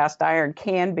cooking in cast iron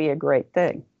can be a great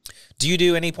thing. Do you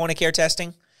do any point of care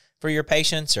testing for your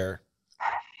patients or?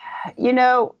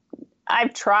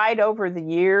 I've tried over the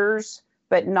years,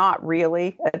 but not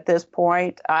really at this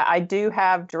point. I do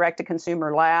have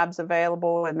direct-to-consumer labs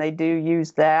available, and they do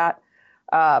use that.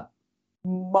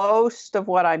 Most of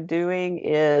what I'm doing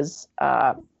is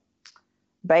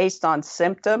based on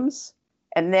symptoms.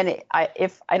 And then I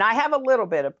have a little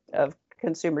bit of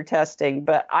consumer testing,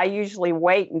 but I usually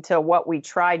wait until what we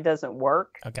tried doesn't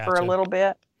work for a little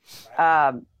bit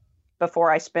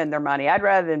before I spend their money. I'd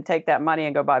rather than take that money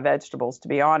and go buy vegetables, to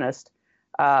be honest.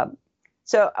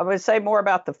 So I would say more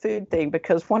about the food thing,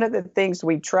 because one of the things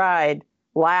we tried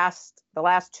the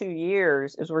last 2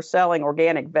 years is we're selling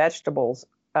organic vegetables,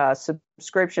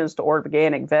 subscriptions to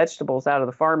organic vegetables out of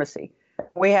the pharmacy.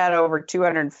 We had over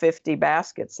 250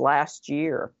 baskets last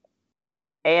year.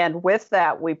 And with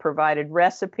that, we provided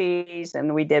recipes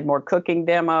and we did more cooking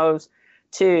demos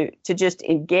to just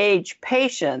engage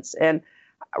patients. And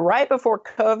right before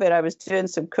COVID, I was doing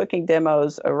some cooking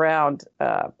demos around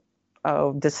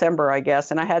December, I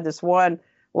guess. And I had this one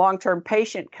long-term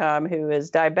patient come who is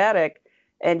diabetic,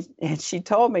 And she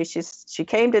told me, she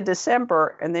came to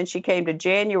December, and then she came to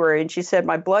January, and she said,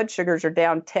 my blood sugars are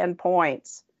down 10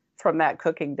 points from that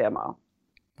cooking demo.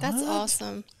 That's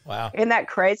awesome. Wow. Isn't that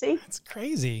crazy? That's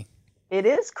crazy. It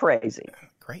is crazy.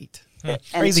 Great. And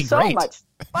Crazy so great. much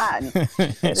fun.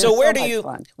 It So is where so do much you,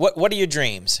 fun. what are your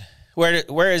dreams?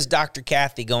 Where is Dr.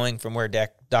 Kathy going from where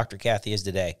Dr. Kathy is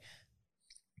today?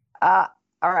 All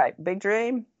right, big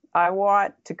dream. I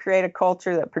want to create a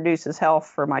culture that produces health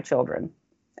for my children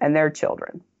and their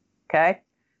children. Okay?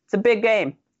 It's a big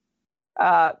game.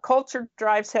 Culture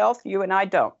drives health. You and I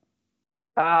don't.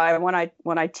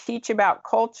 When I teach about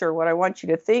culture, what I want you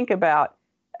to think about,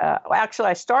 actually,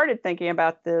 I started thinking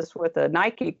about this with a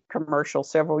Nike commercial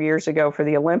several years ago for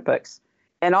the Olympics.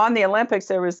 And on the Olympics,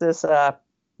 there was this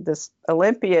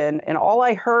Olympian, and all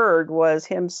I heard was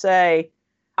him say,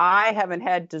 I haven't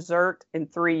had dessert in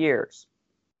 3 years.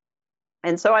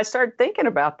 And so I started thinking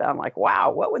about that. I'm like, wow,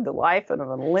 what would the life of an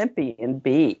Olympian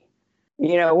be?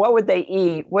 You know, what would they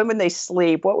eat? When would they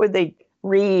sleep? What would they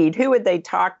read? Who would they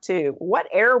talk to? What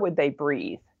air would they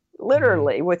breathe?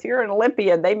 Literally, with you're an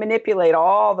Olympian, they manipulate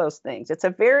all those things. It's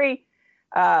a very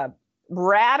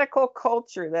radical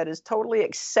culture that is totally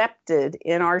accepted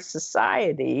in our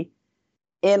society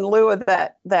in lieu of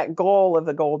that goal of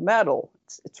the gold medal.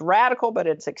 It's radical, but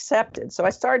it's accepted. So I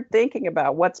started thinking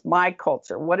about what's my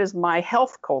culture? What is my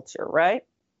health culture, right?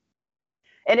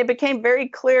 And it became very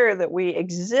clear that we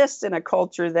exist in a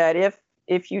culture that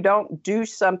if you don't do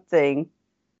something,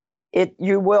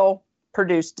 you will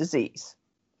produce disease.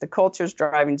 The culture is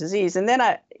driving disease. And then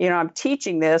I'm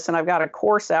teaching this, and I've got a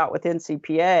course out with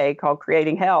NCPA called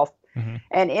Creating Health. Mm-hmm.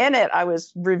 And in it, I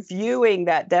was reviewing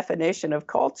that definition of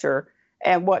culture,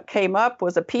 and what came up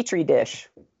was a petri dish.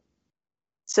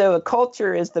 So a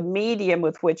culture is the medium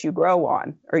with which you grow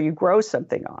on, or you grow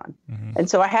something on. Mm-hmm. And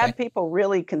so I had people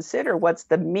really consider what's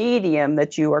the medium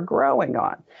that you are growing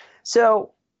on.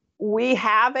 So we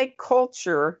have a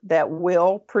culture that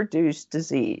will produce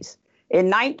disease. In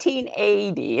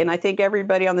 1980, and I think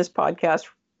everybody on this podcast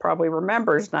probably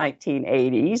remembers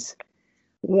 1980s,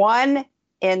 1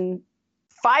 in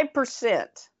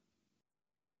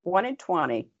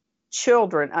 20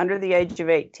 children under the age of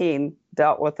 18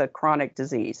 dealt with a chronic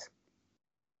disease.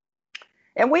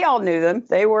 And we all knew them.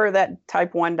 They were that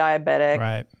type 1 diabetic,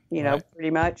 right.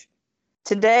 Pretty much.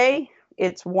 Today,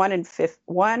 it's 1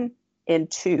 in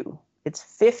 2.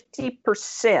 It's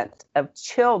 50% of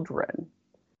children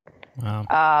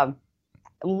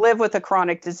live with a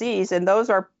chronic disease, and those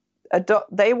are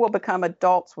they will become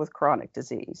adults with chronic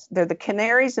disease. They're the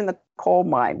canaries in the coal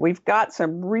mine. We've got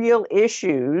some real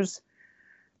issues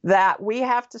that we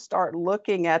have to start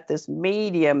looking at this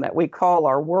medium that we call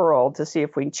our world to see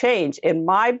if we can change. And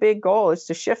my big goal is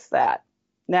to shift that.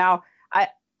 Now,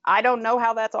 I don't know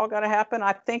how that's all going to happen.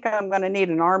 I think I'm going to need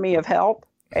an army of help.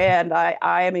 And I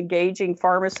am engaging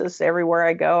pharmacists everywhere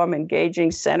I go. I'm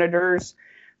engaging senators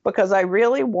because I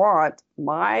really want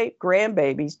my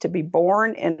grandbabies to be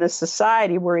born in a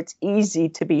society where it's easy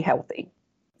to be healthy.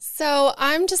 So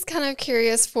I'm just kind of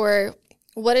curious for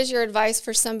what is your advice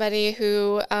for somebody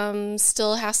who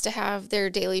still has to have their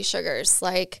daily sugars?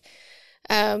 Like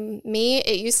me,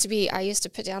 I used to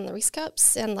put down the Reese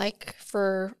cups, and like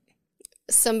for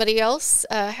somebody else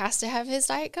has to have his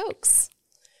Diet Cokes.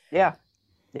 Yeah.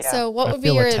 So what would be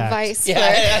your advice?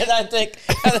 Yeah, I think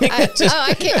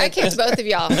I kicked both of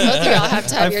y'all. Both of y'all have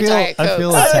to have your Diet Cokes. I feel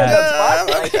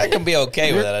attacked. I can be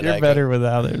okay with that. You're better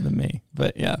without it than me,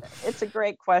 but yeah. It's a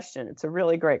great question. It's a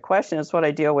really great question. It's what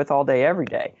I deal with all day, every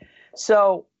day.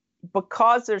 So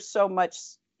because there's so much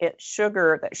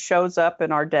sugar that shows up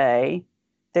in our day,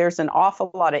 there's an awful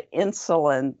lot of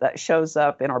insulin that shows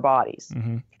up in our bodies.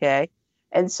 Mm-hmm. Okay.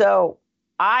 And so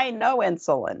I know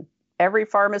insulin. Every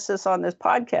pharmacist on this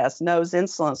podcast knows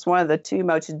insulin is one of the 2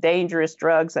 most dangerous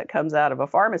drugs that comes out of a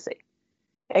pharmacy.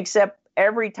 Except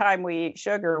every time we eat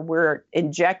sugar, we're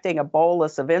injecting a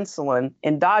bolus of insulin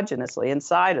endogenously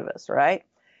inside of us, right?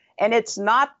 And it's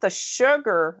not the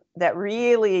sugar that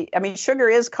sugar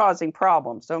is causing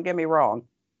problems. Don't get me wrong.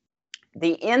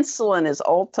 The insulin is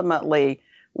ultimately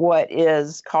what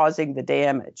is causing the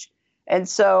damage. And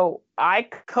so I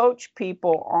coach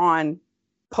people on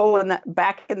pulling that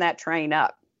back in that train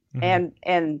up. Mm-hmm.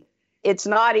 And it's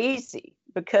not easy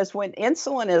because when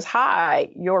insulin is high,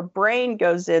 your brain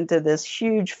goes into this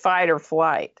huge fight or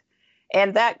flight.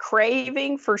 And that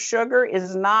craving for sugar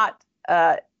is not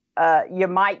you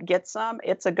might get some.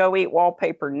 It's a go eat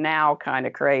wallpaper now kind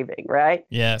of craving, right?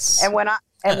 Yes. And when I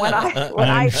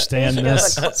understand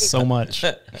this so much.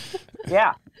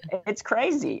 Yeah. It's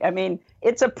crazy. I mean,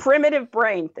 it's a primitive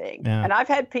brain thing. Yeah. And I've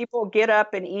had people get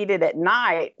up and eat it at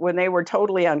night when they were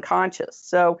totally unconscious.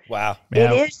 So Wow.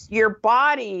 Yeah. it is your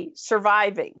body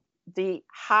surviving the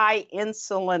high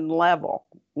insulin level.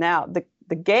 Now,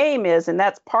 the game is, and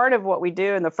that's part of what we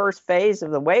do in the first phase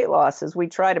of the weight loss, is we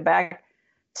try to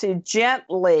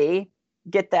gently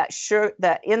get that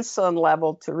insulin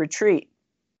level to retreat.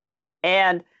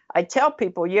 And I tell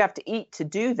people you have to eat to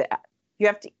do that. You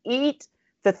have to eat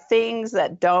the things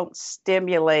that don't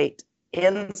stimulate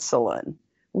insulin,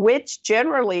 which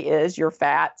generally is your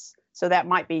fats. So that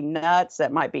might be nuts,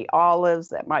 that might be olives,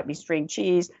 that might be string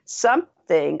cheese,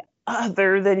 something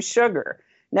other than sugar.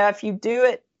 Now, if you do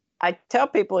it, I tell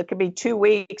people it could be 2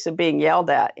 weeks of being yelled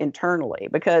at internally,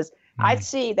 because I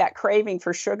see that craving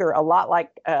for sugar a lot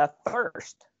like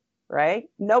thirst, right?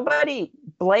 Nobody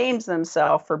blames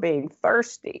themselves for being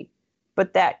thirsty,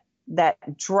 but that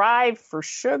drive for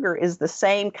sugar is the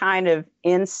same kind of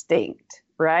instinct,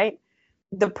 right?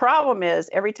 The problem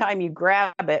is every time you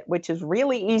grab it, which is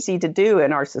really easy to do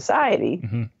in our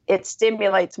society, it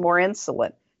stimulates more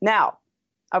insulin. Now,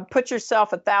 put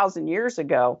yourself 1,000 years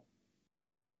ago.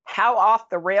 How off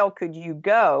the rail could you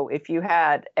go if you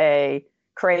had a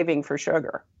craving for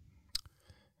sugar?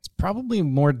 It's probably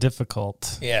more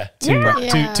difficult. Yeah.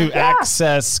 To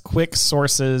access quick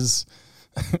sources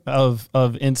of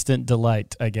instant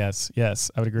delight, I guess.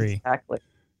 Yes, I would agree. Exactly.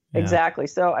 Yeah. Exactly.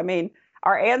 So, I mean,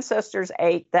 our ancestors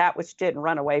ate that which didn't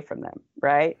run away from them,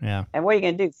 right? Yeah. And what are you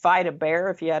going to do? Fight a bear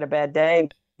if you had a bad day?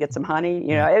 Get some honey?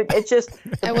 You know, it's just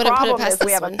I the wouldn't put it problem past is this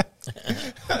we have one.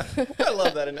 I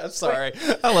love that. I'm sorry.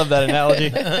 I love that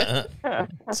analogy.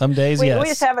 Some days, we yes.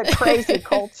 just have a crazy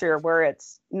culture where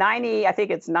it's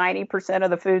 90%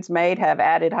 of the foods made have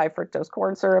added high fructose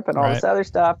corn syrup and all this other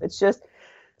stuff. It's just,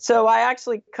 so I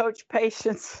actually coach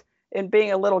patients in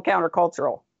being a little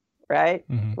countercultural, right?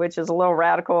 Which is a little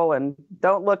radical, and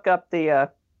don't look up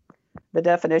the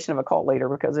definition of a cult leader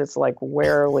because it's like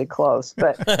warily close,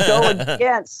 but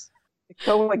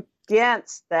go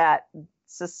against that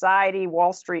society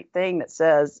Wall Street thing that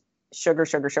says sugar,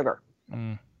 sugar, sugar.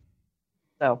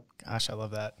 So, gosh, I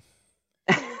love that.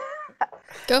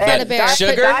 Go fight a bear.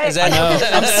 Sugar? Is that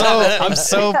I'm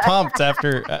so pumped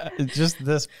after just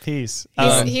this piece.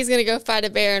 He's gonna go fight a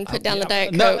bear and put down the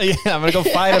Diet Coke. No, yeah, I'm gonna go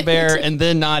fight a bear and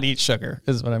then not eat sugar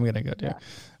is what I'm gonna go do.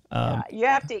 you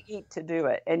have to eat to do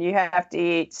it, and you have to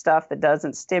eat stuff that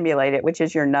doesn't stimulate it, which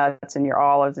is your nuts and your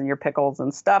olives and your pickles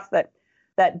and stuff that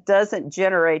doesn't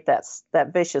generate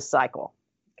that vicious cycle.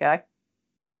 Okay.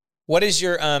 What is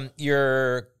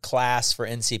your class for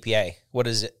NCPA? What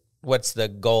is it? What's the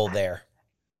goal there?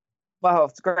 Well,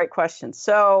 it's a great question.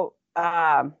 So,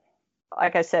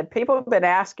 like I said, people have been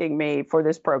asking me for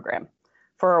this program,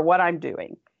 for what I'm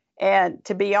doing. And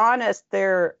to be honest,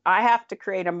 I have to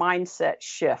create a mindset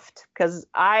shift, because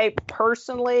I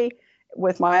personally,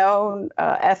 with my own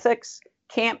ethics,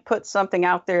 can't put something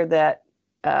out there that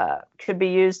could be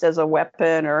used as a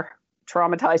weapon or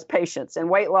traumatize patients. And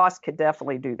weight loss could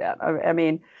definitely do that. I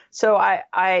mean, so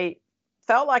I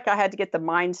felt like I had to get the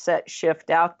mindset shift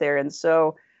out there. And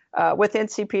so with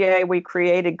NCPA, we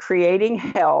created Creating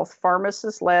Health,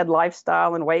 pharmacist-led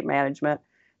lifestyle and weight management.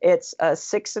 It's a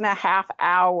 6.5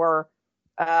 hour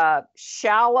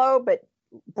shallow but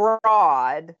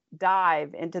broad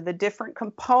dive into the different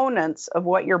components of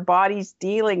what your body's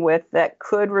dealing with that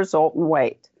could result in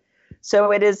weight.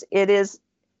 So it is,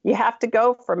 you have to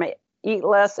go from eat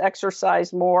less,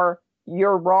 exercise more.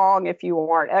 You're wrong if you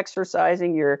aren't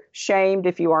exercising. You're shamed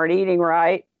if you aren't eating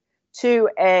right. To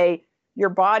your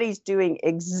body's doing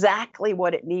exactly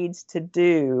what it needs to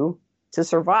do to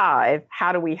survive.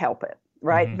 How do we help it?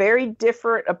 Right? Mm-hmm. Very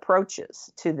different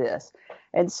approaches to this.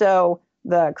 And so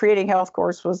the Creating Health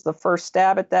course was the first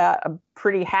stab at that. I'm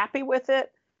pretty happy with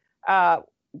it.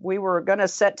 We were going to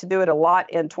set to do it a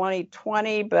lot in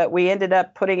 2020, but we ended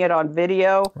up putting it on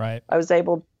video. Right. I was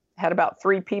had about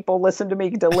 3 people listen to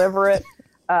me deliver it.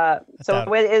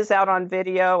 So it is out on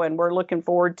video, and we're looking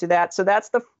forward to that. So that's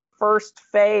the first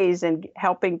phase in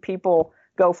helping people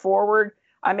go forward.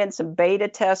 I'm in some beta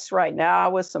tests right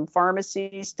now with some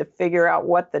pharmacies to figure out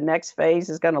what the next phase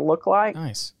is going to look like.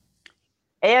 Nice.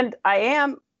 And I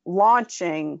am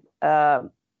launching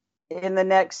in the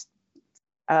next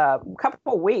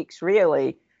couple of weeks,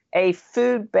 really, a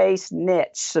food-based niche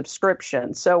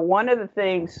subscription. So one of the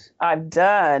things I've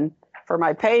done for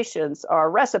my patients are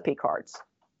recipe cards.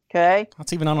 Okay.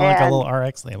 That's even on like a little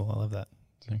RX label. I love that.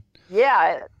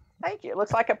 Yeah. Thank you. It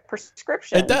looks like a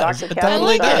prescription. It does. Dr. It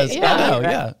totally does. Yeah. I know.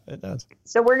 Yeah, it does.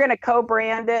 So we're going to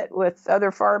co-brand it with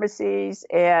other pharmacies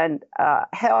and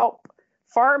help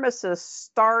pharmacists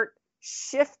start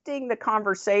shifting the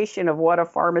conversation of what a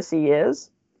pharmacy is.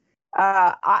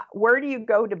 Where do you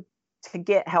go to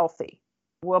get healthy?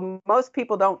 Well, most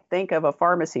people don't think of a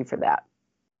pharmacy for that.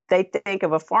 They think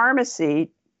of a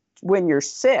pharmacy when you're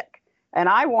sick. And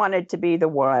I wanted to be the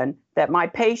one that my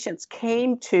patients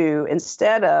came to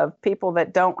instead of people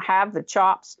that don't have the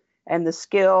chops and the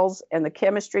skills and the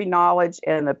chemistry knowledge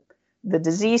and the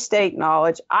disease state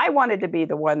knowledge. I wanted to be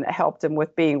the one that helped them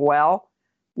with being well,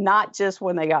 not just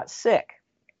when they got sick.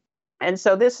 And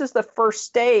so this is the first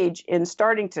stage in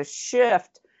starting to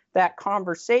shift that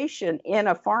conversation in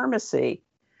a pharmacy,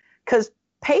 because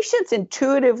patients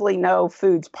intuitively know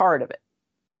food's part of it.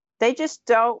 They just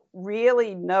don't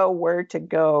really know where to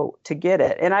go to get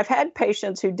it. And I've had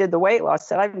patients who did the weight loss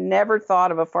said, I've never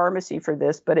thought of a pharmacy for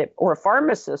this, or a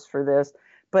pharmacist for this,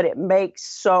 but it makes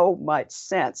so much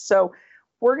sense. So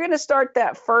we're going to start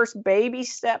that first baby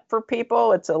step for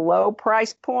people. It's a low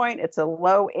price point. It's a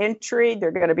low entry. They're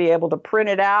going to be able to print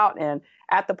it out and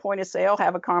at the point of sale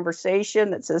have a conversation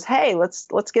that says, hey, let's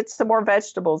get some more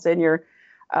vegetables in your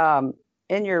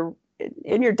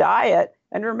diet.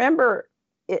 And remember,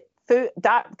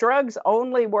 drugs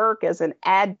only work as an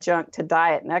adjunct to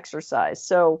diet and exercise.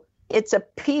 So it's a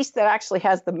piece that actually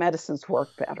has the medicines work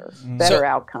better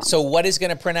outcomes. So what is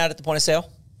going to print out at the point of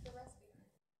sale?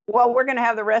 Well, we're going to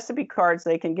have the recipe cards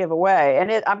they can give away.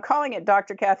 And I'm calling it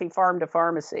Dr. Kathy Farm to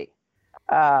Pharmacy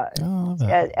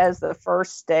as the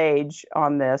first stage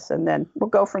on this. And then we'll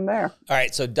go from there. All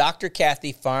right. So Dr.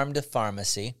 Kathy Farm to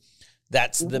Pharmacy,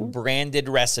 that's the branded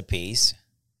recipes.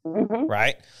 Mm-hmm.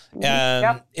 Right.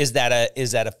 Yep. Is that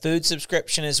a food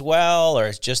subscription as well, or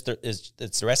it's just it's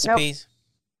the recipes?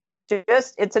 Nope.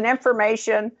 It's an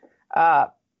information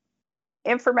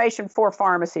for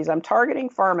pharmacies. I'm targeting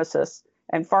pharmacists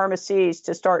and pharmacies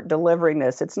to start delivering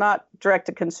this. It's not direct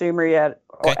to consumer yet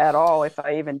at all, if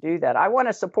I even do that. I want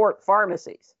to support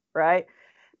pharmacies, right?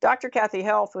 Dr. Kathy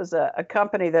Health was a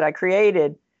company that I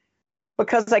created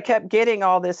because I kept getting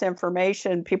all this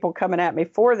information, people coming at me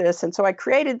for this. And so I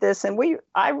created this, and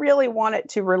I really wanted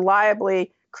to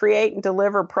reliably create and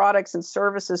deliver products and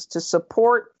services to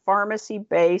support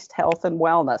pharmacy-based health and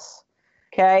wellness.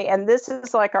 Okay. And this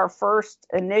is like our first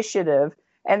initiative.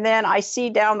 And then I see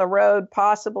down the road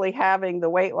possibly having the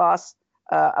weight loss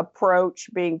approach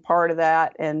being part of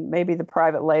that, and maybe the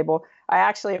private label. I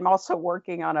actually am also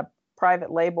working on a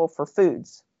private label for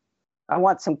foods. I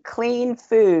want some clean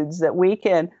foods that we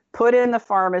can put in the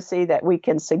pharmacy that we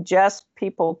can suggest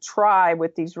people try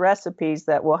with these recipes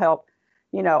that will help,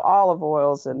 olive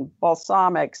oils and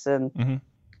balsamics and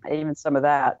even some of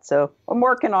that. So I'm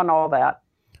working on all that.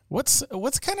 What's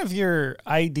kind of your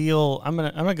ideal? I'm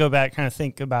gonna go back, kind of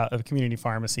think about a community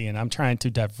pharmacy, and I'm trying to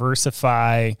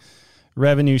diversify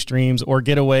revenue streams or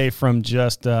get away from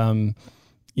just your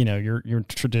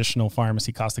traditional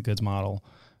pharmacy cost of goods model.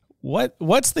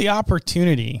 What's the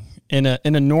opportunity in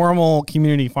a normal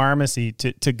community pharmacy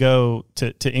to go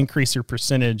to increase your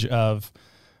percentage of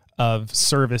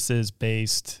services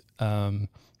based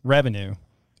revenue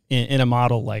in a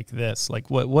model like this?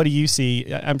 Like what do you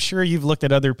see? I'm sure you've looked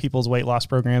at other people's weight loss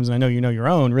programs, and I know you know your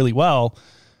own really well.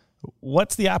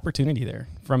 What's the opportunity there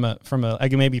from a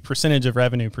like maybe percentage of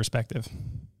revenue perspective?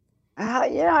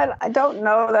 I don't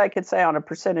know that I could say on a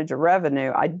percentage of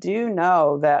revenue. I do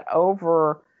know that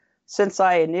since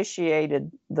I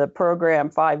initiated the program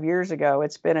 5 years ago,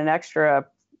 it's been an extra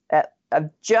of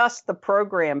just the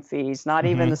program fees, not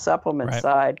even the supplement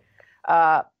side,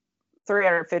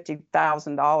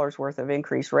 $350,000 worth of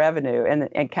increased revenue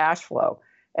and cash flow.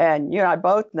 And I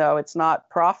both know it's not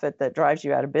profit that drives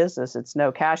you out of business. It's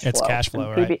no cash flow. It's cash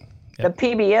flow, right? The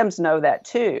PBMs know that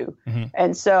too. Mm-hmm.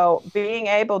 And so being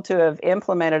able to have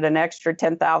implemented an extra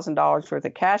 $10,000 worth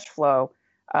of cash flow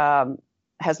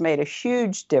has made a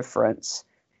huge difference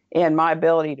in my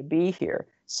ability to be here.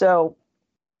 So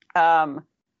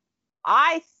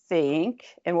I think,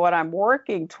 and what I'm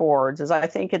working towards is I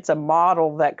think it's a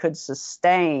model that could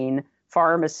sustain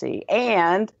pharmacy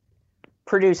and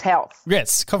produce health.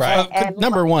 Yes,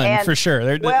 number one, for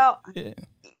sure.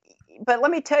 But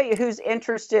let me tell you who's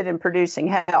interested in producing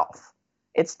health.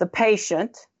 It's the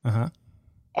patient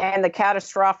and the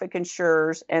catastrophic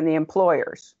insurers and the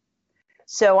employers.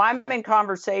 So I'm in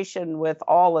conversation with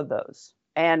all of those.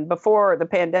 And before the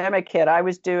pandemic hit, I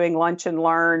was doing lunch and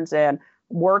learns and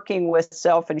working with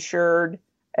self-insured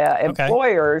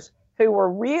employers who were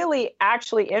really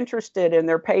actually interested in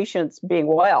their patients being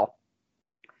well.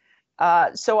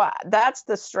 So that's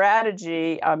the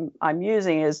strategy I'm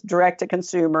using is direct to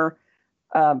consumer,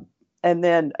 and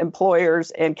then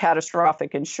employers and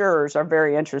catastrophic insurers are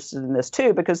very interested in this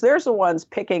too, because they're the ones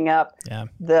picking up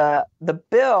the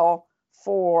bill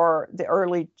for the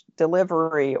early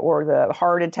delivery or the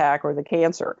heart attack or the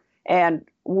cancer. And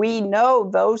we know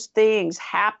those things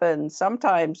happen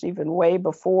sometimes even way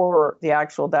before the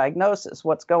actual diagnosis.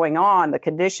 What's going on, the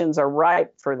conditions are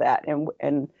ripe for that.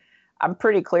 And I'm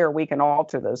pretty clear we can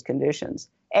alter those conditions.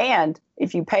 And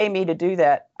if you pay me to do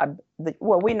that,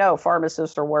 we know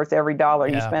pharmacists are worth every dollar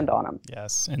you spend on them.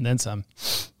 Yes, and then some.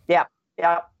 Yeah.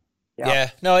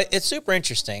 No, it's super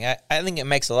interesting. I think it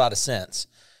makes a lot of sense.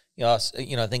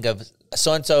 Think of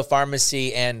so-and-so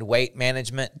pharmacy and weight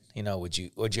management. Would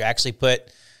you actually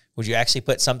put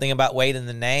something about weight in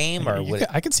the name, or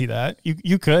I could see that.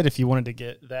 You could if you wanted to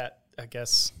get that, I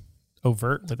guess,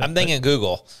 overt with it. I'm thinking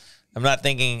Google. I'm not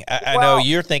thinking. I know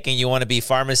you're thinking you want to be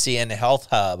pharmacy and health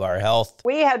hub or health.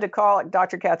 We had to call it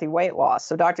Dr. Kathy Weight Loss.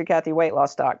 So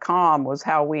drkathyweightloss.com was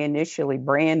how we initially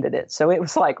branded it. So it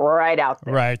was like right out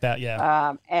there. Right. That,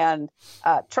 yeah. And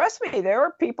trust me, there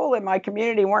were people in my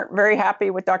community weren't very happy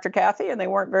with Dr. Kathy, and they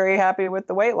weren't very happy with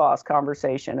the weight loss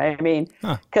conversation. I mean,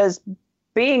 because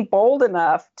being bold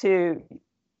enough to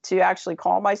actually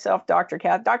call myself Dr.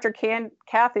 Kathy.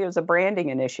 Kathy was a branding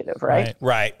initiative, right?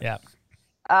 Right. Yeah.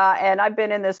 And I've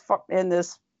been in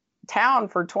this town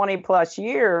for 20 plus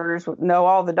years, know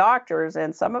all the doctors,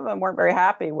 and some of them weren't very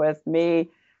happy with me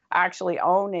actually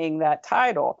owning that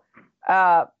title.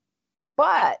 But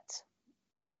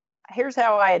here's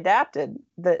how I adapted.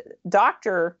 The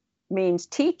doctor means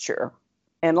teacher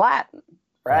in Latin,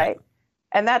 right?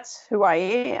 And that's who I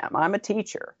am. I'm a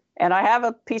teacher. And I have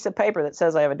a piece of paper that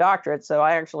says I have a doctorate, so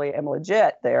I actually am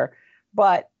legit there.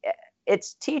 But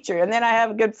it's teacher. And then I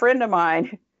have a good friend of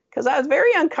mine, because I was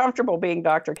very uncomfortable being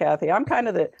Dr. Kathy. I'm kind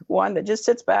of the one that just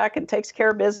sits back and takes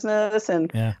care of business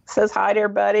and says hi to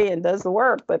everybody and does the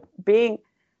work. But being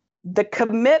the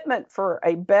commitment for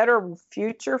a better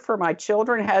future for my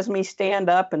children has me stand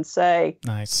up and say,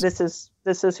 nice. This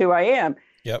is who I am.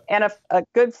 Yep. And a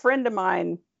good friend of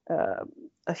mine,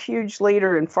 a huge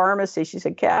leader in pharmacy, she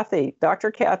said, Kathy,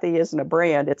 Dr. Kathy isn't a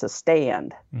brand, it's a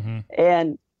stand. Mm-hmm.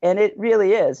 And it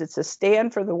really is. It's a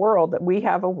stand for the world that we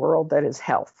have a world that is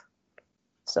health.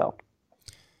 So.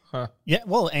 Yeah,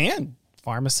 well, and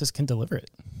pharmacists can deliver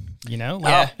it,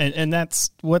 and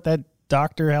that's what that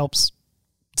doctor helps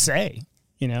say,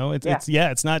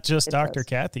 it's not just Dr.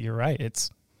 Kathy. You're right.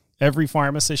 It's every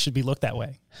pharmacist should be looked that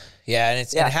way. Yeah.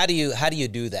 And how do you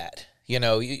do that? You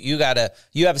have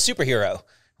a superhero,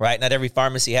 right? Not every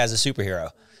pharmacy has a superhero.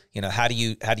 How do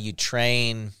you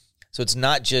train? So it's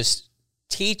not just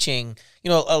teaching.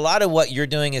 A lot of what you're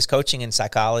doing is coaching in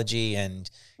psychology and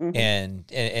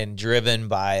driven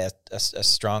by a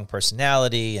strong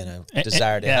personality and a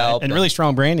desire to help and really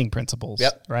strong branding principles.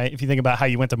 Yep. Right. If you think about how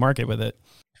you went to market with it.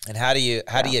 And how do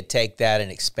you take that and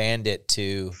expand it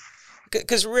to,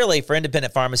 because really for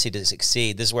independent pharmacy to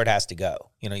succeed, this is where it has to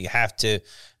go. You have to,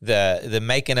 the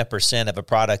making a percent of a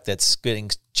product that's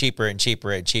getting cheaper and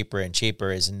cheaper and cheaper and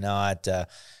cheaper is not,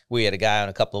 we had a guy on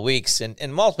a couple of weeks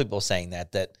and multiple people saying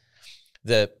that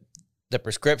the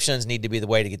prescriptions need to be the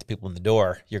way to get the people in the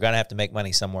door. You're going to have to make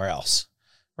money somewhere else.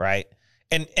 Right.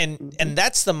 And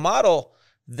that's the model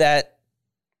that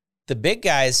the big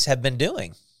guys have been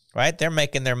doing. Right, they're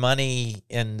making their money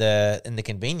in the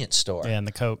convenience store, and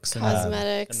the Cokes,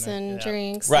 cosmetics, and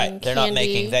drinks. Right, and they're candy. not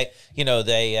making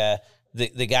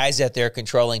the guys out there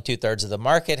controlling 2/3 of the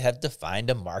market have defined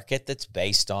a market that's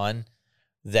based on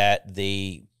that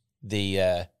the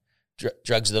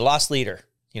drugs are the loss leader.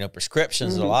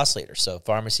 Prescriptions are the loss leader. So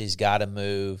pharmacies got to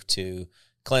move to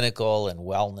clinical and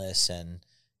wellness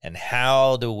and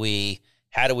how do we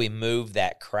move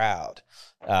that crowd?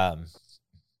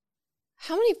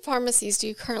 How many pharmacies do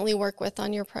you currently work with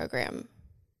on your program?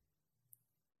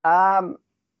 I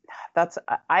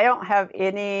don't have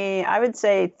any. I would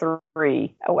say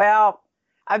 3. Well,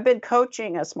 I've been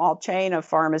coaching a small chain of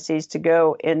pharmacies to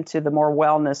go into the more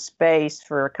wellness space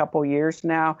for a couple years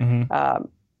now. Mm-hmm.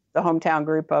 The Hometown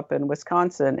Group up in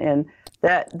Wisconsin, and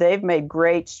that they've made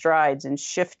great strides in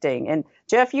shifting. And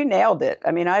Jeff, you nailed it. I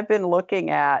mean, I've been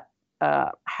looking at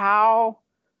how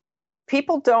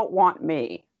people don't want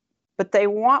me, but they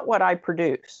want what I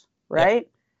produce, right?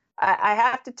 Yep. I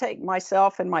have to take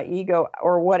myself and my ego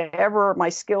or whatever my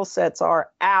skill sets are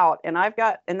out. And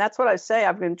that's what I say.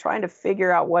 I've been trying to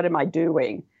figure out what am I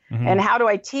doing and how do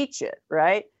I teach it,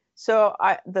 right? So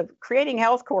the Creating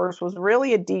Health course was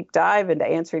really a deep dive into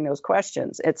answering those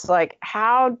questions. It's like,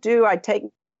 how do I take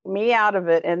me out of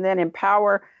it and then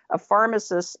empower a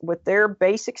pharmacist with their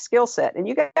basic skill set? And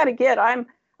you got to get, I'm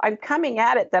coming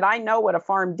at it that I know what a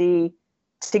PharmD.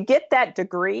 To get that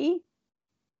degree,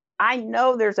 I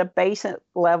know there's a basic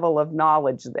level of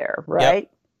knowledge there,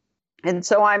 right? Yep. And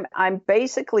so I'm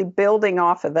basically building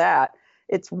off of that.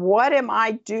 It's what am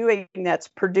I doing that's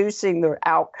producing the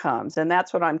outcomes? And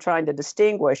that's what I'm trying to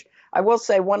distinguish. I will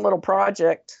say one little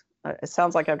project. It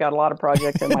sounds like I've got a lot of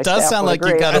projects in my It does staff sound would like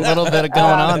agree. you've got a little bit of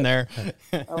going on there.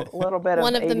 A little bit of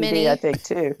One of the ADD, many. I think,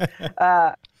 too.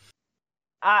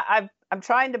 I'm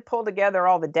trying to pull together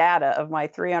all the data of my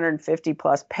 350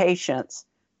 plus patients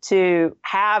to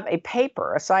have a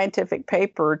paper, a scientific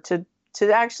paper,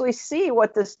 to actually see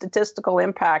what the statistical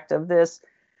impact of this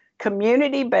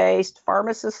community-based,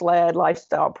 pharmacist-led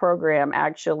lifestyle program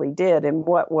actually did and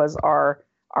what was our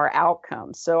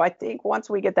outcomes. So I think once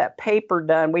we get that paper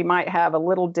done, we might have a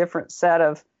little different set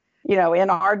of, in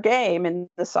our game, in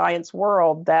the science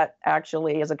world, that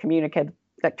actually is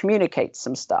that communicates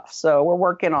some stuff. So we're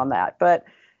working on that. But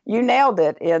you nailed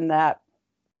it in that.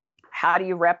 How do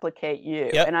you replicate you?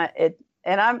 Yep.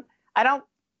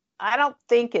 I don't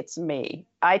think it's me.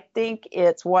 I think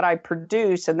it's what I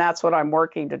produce, and that's what I'm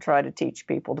working to try to teach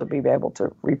people to be able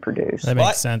to reproduce. That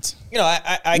makes sense.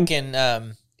 I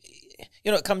can.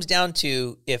 It comes down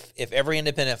to if every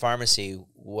independent pharmacy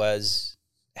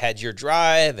had your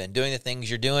drive and doing the things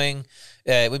you're doing,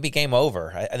 it would be game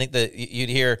over. I think that you'd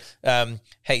hear,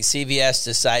 hey, CVS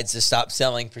decides to stop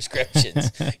selling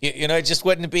prescriptions. It just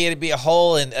wouldn't be. It'd be a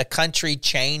whole and a country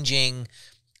changing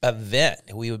event.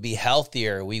 We would be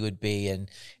healthier. We would be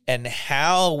and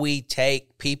how we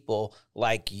take people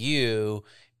like you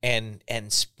and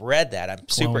spread that. I'm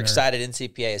super excited.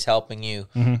 NCPA is helping you.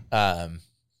 Mm-hmm.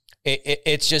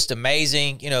 It's just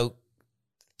amazing.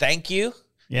 Thank you.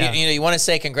 Yeah. You want to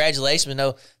say congratulations, but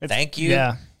no, thank you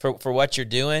for what you're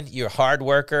doing. You're a hard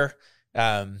worker.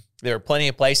 There are plenty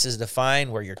of places to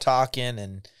find where you're talking,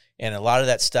 and a lot of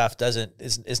that stuff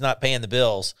is not paying the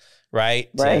bills, right?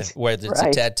 Right. Whether it's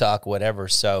a TED Talk, whatever.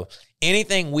 So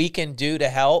anything we can do to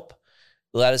help,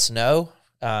 let us know.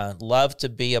 Love to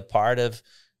be a part of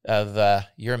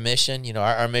your mission.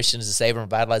 Our mission is to save and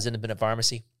revitalize independent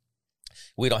pharmacy.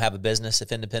 We don't have a business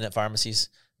if independent pharmacy's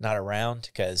not around,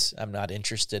 because I'm not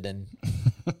interested in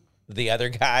the other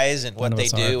guys and what they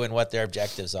do and what their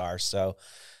objectives are. So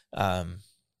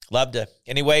love to,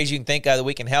 any ways you can think of that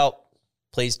we can help,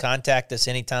 please contact us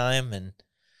anytime.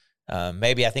 And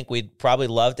maybe I think we'd probably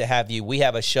love to have you. We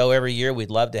have a show every year.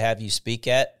 We'd love to have you speak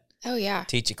at. Oh, yeah.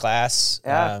 Teach a class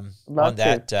love on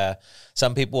that.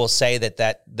 Some people will say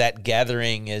that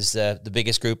gathering is the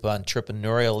biggest group of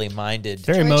entrepreneurially minded,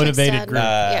 very motivated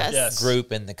group.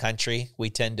 Group in the country.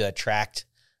 We tend to attract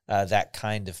that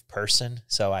kind of person.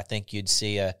 So I think you'd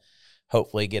see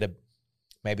hopefully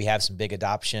maybe have some big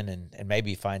adoption and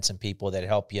maybe find some people that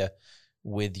help you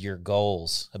with your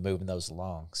goals of moving those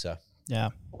along. So yeah.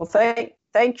 Well,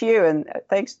 thank you, and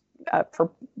thanks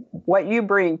for what you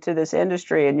bring to this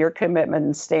industry and your commitment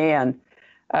and stand,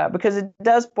 because it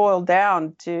does boil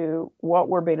down to what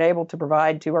we're being able to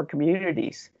provide to our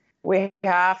communities. We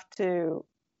have to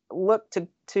look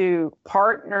to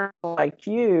partners like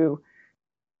you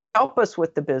help us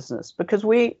with the business, because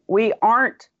we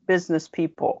aren't business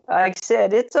people. Like I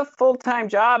said, it's a full-time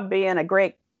job being a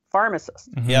great pharmacist,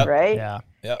 right? Yeah.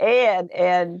 Yep.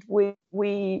 And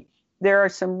we there are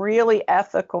some really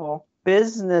ethical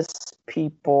business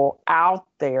people out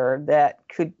there that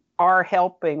are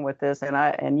helping with this,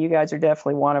 and you guys are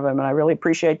definitely one of them. And I really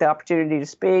appreciate the opportunity to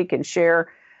speak and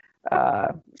share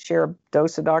a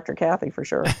dose of Dr. Kathy for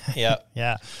sure. Yeah.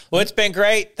 Yeah. Well, it's been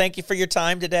great. Thank you for your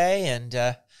time today,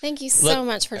 and thank you so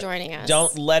much for joining us.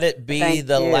 Don't let it be Thank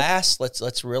the you. last.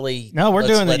 Let's really. No, we're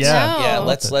doing it. Yeah. No.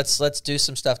 Let's do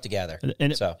some stuff together.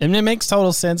 And it makes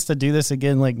total sense to do this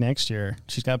again like next year.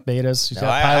 She's got betas. She's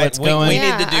got pilots we going.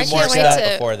 need to do I more can't stuff wait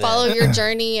to before then. follow your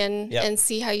journey and Yep. and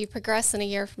see how you progress in a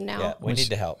year from now. Yeah, we need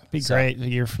to help. Be So, great a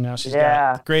year from now. She's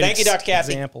Yeah. got great Thank you, Dr.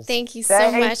 Kathy. examples. Thank you so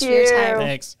Thank much for your you. time.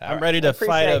 Thanks. All I'm right. ready to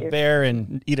fight a Appreciate you. bear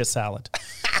and eat a salad.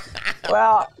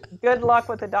 Well, good luck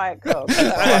with the Diet Coke.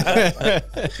 Bye.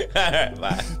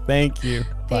 Thank you.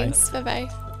 Thanks. Bye-bye.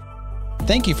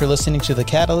 Thank you for listening to the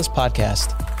Catalyst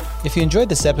Podcast. If you enjoyed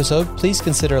this episode, please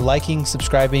consider liking,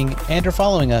 subscribing, and or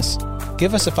following us.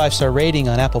 Give us a 5-star rating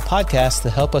on Apple Podcasts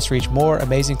to help us reach more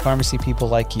amazing pharmacy people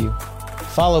like you.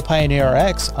 Follow Pioneer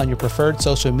RX on your preferred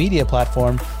social media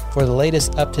platform for the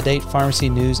latest up-to-date pharmacy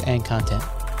news and content.